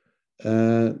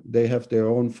 They have their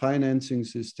own financing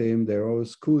system, their own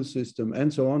school system,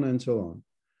 and so on and so on.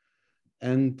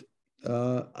 And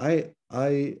I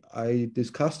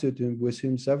discussed it with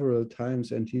him several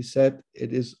times, and he said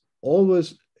it is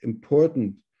always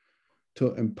important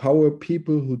to empower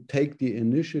people who take the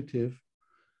initiative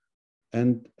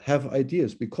and have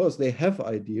ideas, because they have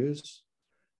ideas,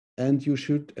 and you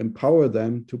should empower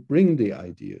them to bring the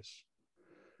ideas.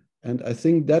 And I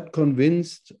think that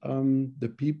convinced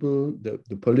the people,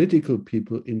 the political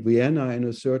people in Vienna in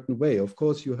a certain way. Of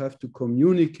course, you have to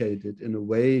communicate it in a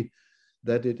way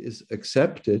that it is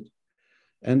accepted.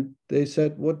 And they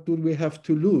said, what do we have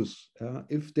to lose?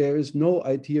 If there is no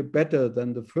idea better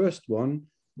than the first one,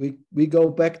 we go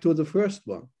back to the first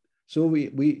one. So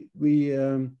we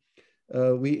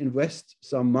invest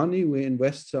some money, we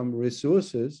invest some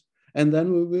resources, and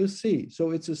then we will see.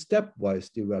 So it's a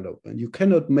stepwise development. You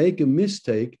cannot make a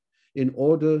mistake in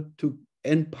order to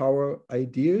empower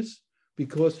ideas,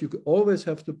 because you always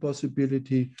have the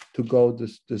possibility to go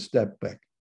the step back.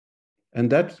 And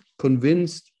that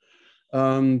convinced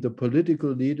the political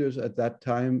leaders at that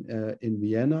time in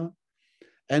Vienna.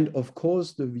 And of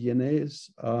course, the Viennese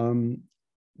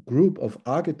group of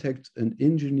architects and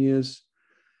engineers,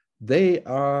 they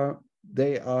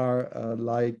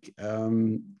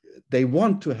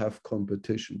want to have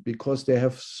competition because they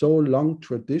have so long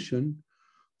tradition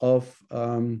of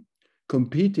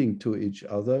competing to each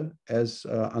other. As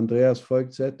Andreas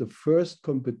Voigt said, the first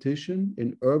competition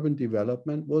in urban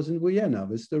development was in Vienna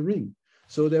with the ring.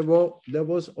 So there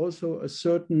was also a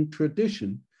certain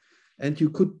tradition, and you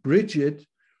could bridge it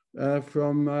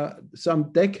from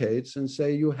some decades and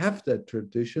say you have that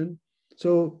tradition.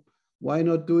 So why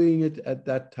not doing it at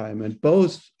that time? And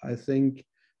both, I think,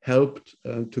 helped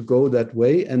to go that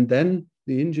way. And then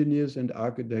the engineers and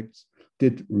architects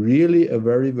did really a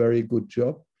very, very good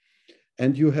job.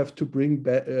 And you have to bring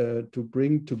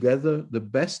together the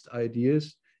best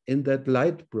ideas in that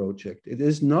light project. It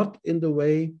is not in the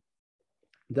way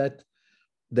that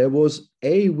there was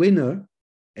a winner,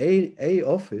 a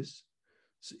office.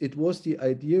 It was the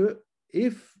idea,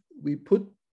 if we put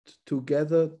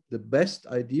together the best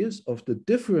ideas of the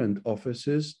different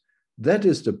offices, that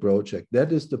is the project,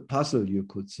 that is the puzzle, you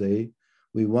could say,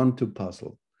 we want to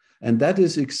puzzle. And that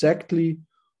is exactly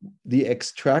the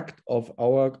extract of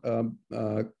our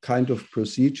kind of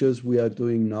procedures we are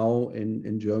doing now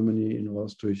in Germany, in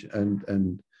Austria,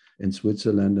 and in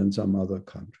Switzerland and some other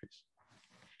countries.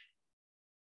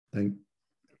 Thank you.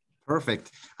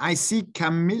 Perfect. I see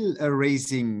Camille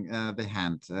raising the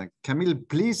hand. Camille,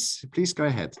 please go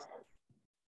ahead.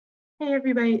 Hey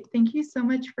everybody, thank you so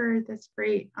much for this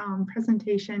great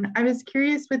presentation. I was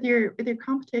curious with your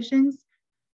competitions,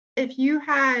 if you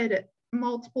had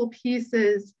multiple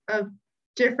pieces of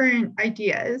different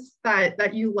ideas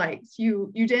that you liked,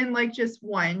 you didn't like just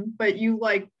one, but you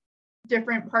liked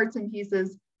different parts and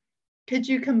pieces, could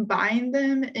you combine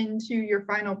them into your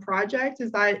final project?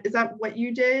 Is that what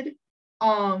you did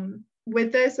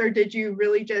with this, or did you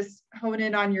really just hone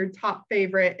in on your top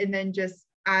favorite and then just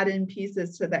add in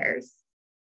pieces to theirs?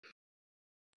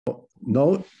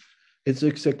 No, it's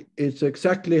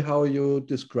exactly how you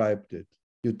described it.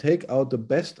 You take out the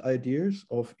best ideas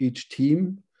of each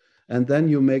team, and then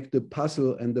you make the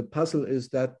puzzle. And the puzzle is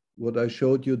that what I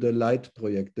showed you, the light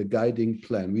project, the guiding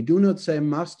plan. We do not say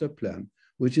master plan,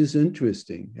 which is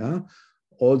interesting. Yeah.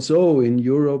 Also in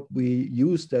Europe, we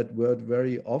use that word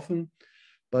very often,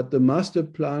 but the master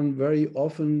plan very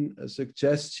often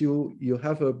suggests you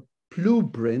have a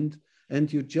blueprint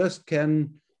and you just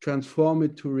can transform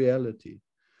it to reality.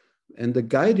 And the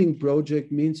guiding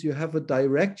project means you have a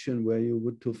direction where you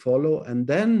would to follow, and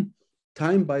then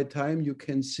time by time you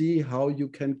can see how you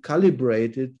can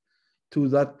calibrate it to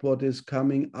that what is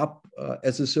coming up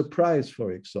as a surprise,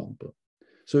 for example.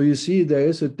 So you see there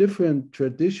is a different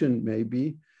tradition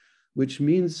maybe, which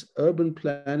means urban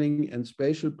planning and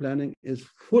spatial planning is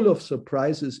full of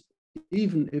surprises,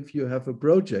 even if you have a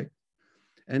project,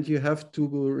 and you have to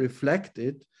reflect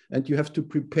it and you have to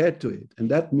prepare to it.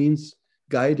 And that means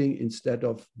guiding instead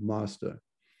of master.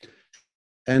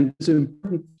 And it's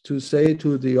important to say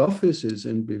to the offices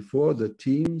and before the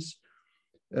teams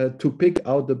to pick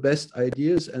out the best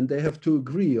ideas, and they have to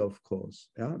agree, of course.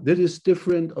 Yeah? That is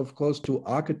different, of course, to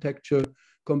architecture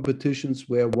competitions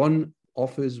where one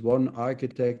office, one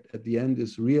architect at the end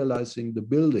is realizing the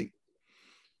building.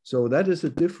 So that is a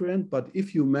different, but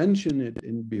if you mention it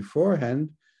in beforehand,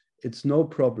 it's no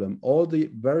problem. All the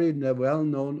very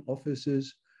well-known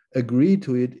offices agree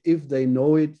to it if they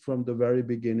know it from the very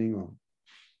beginning on.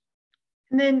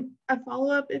 And then a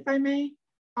follow-up, if I may,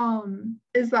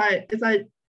 is that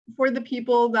for the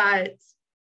people that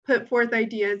put forth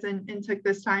ideas and took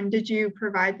this time, did you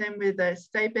provide them with a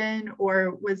stipend,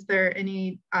 or was there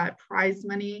any prize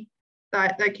money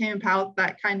that came about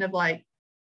that kind of like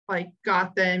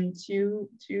got them to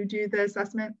do the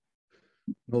assessment?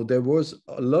 No, there was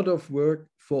a lot of work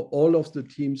for all of the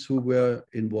teams who were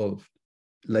involved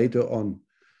later on.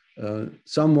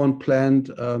 Someone planned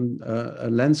a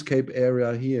landscape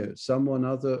area here, someone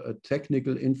other a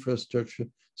technical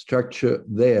infrastructure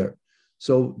there.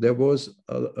 So there was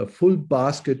a full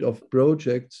basket of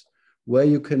projects where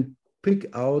you can pick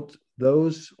out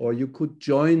those, or you could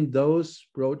join those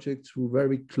projects who were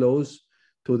very close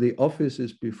to the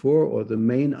offices before, or the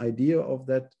main idea of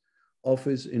that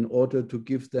office, in order to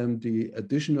give them the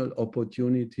additional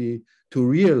opportunity to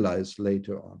realize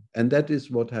later on. And that is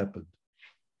what happened.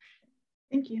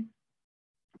 Thank you.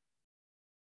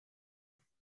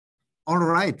 All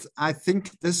right, I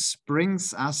think this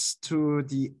brings us to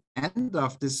the end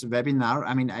of this webinar.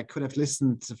 I mean, I could have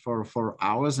listened for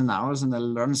hours and hours, and I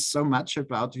learned so much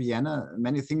about Vienna,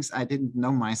 many things I didn't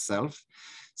know myself.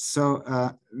 So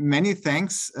many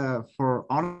thanks for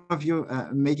all of you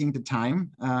making the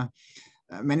time.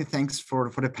 Many thanks for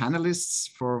the panelists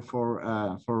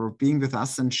for being with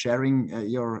us and sharing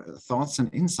your thoughts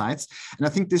and insights. And I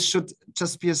think this should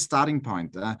just be a starting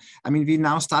point. I mean, we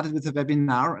now started with a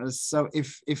webinar, so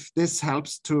if this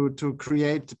helps to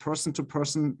create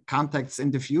person-to-person contacts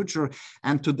in the future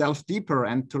and to delve deeper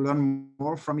and to learn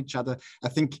more from each other, I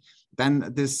think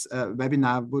then this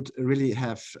webinar would really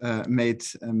have made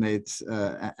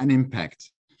an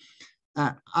impact.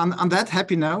 On that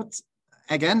happy note,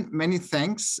 again, many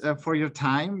thanks for your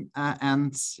time,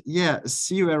 and yeah,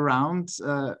 see you around.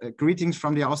 Greetings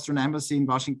from the Austrian Embassy in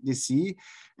Washington, D.C.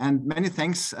 And many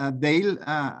thanks, Dale,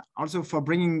 also for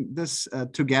bringing this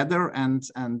together and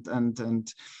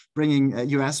bringing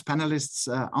U.S.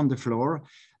 panelists on the floor.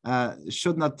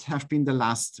 Should not have been the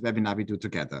last webinar we do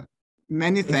together.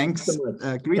 Many thanks. So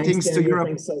much. Greetings thanks, to Europe.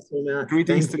 Thanks, Matt.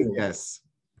 Greetings to the U.S.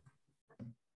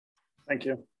 Thank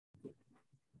you.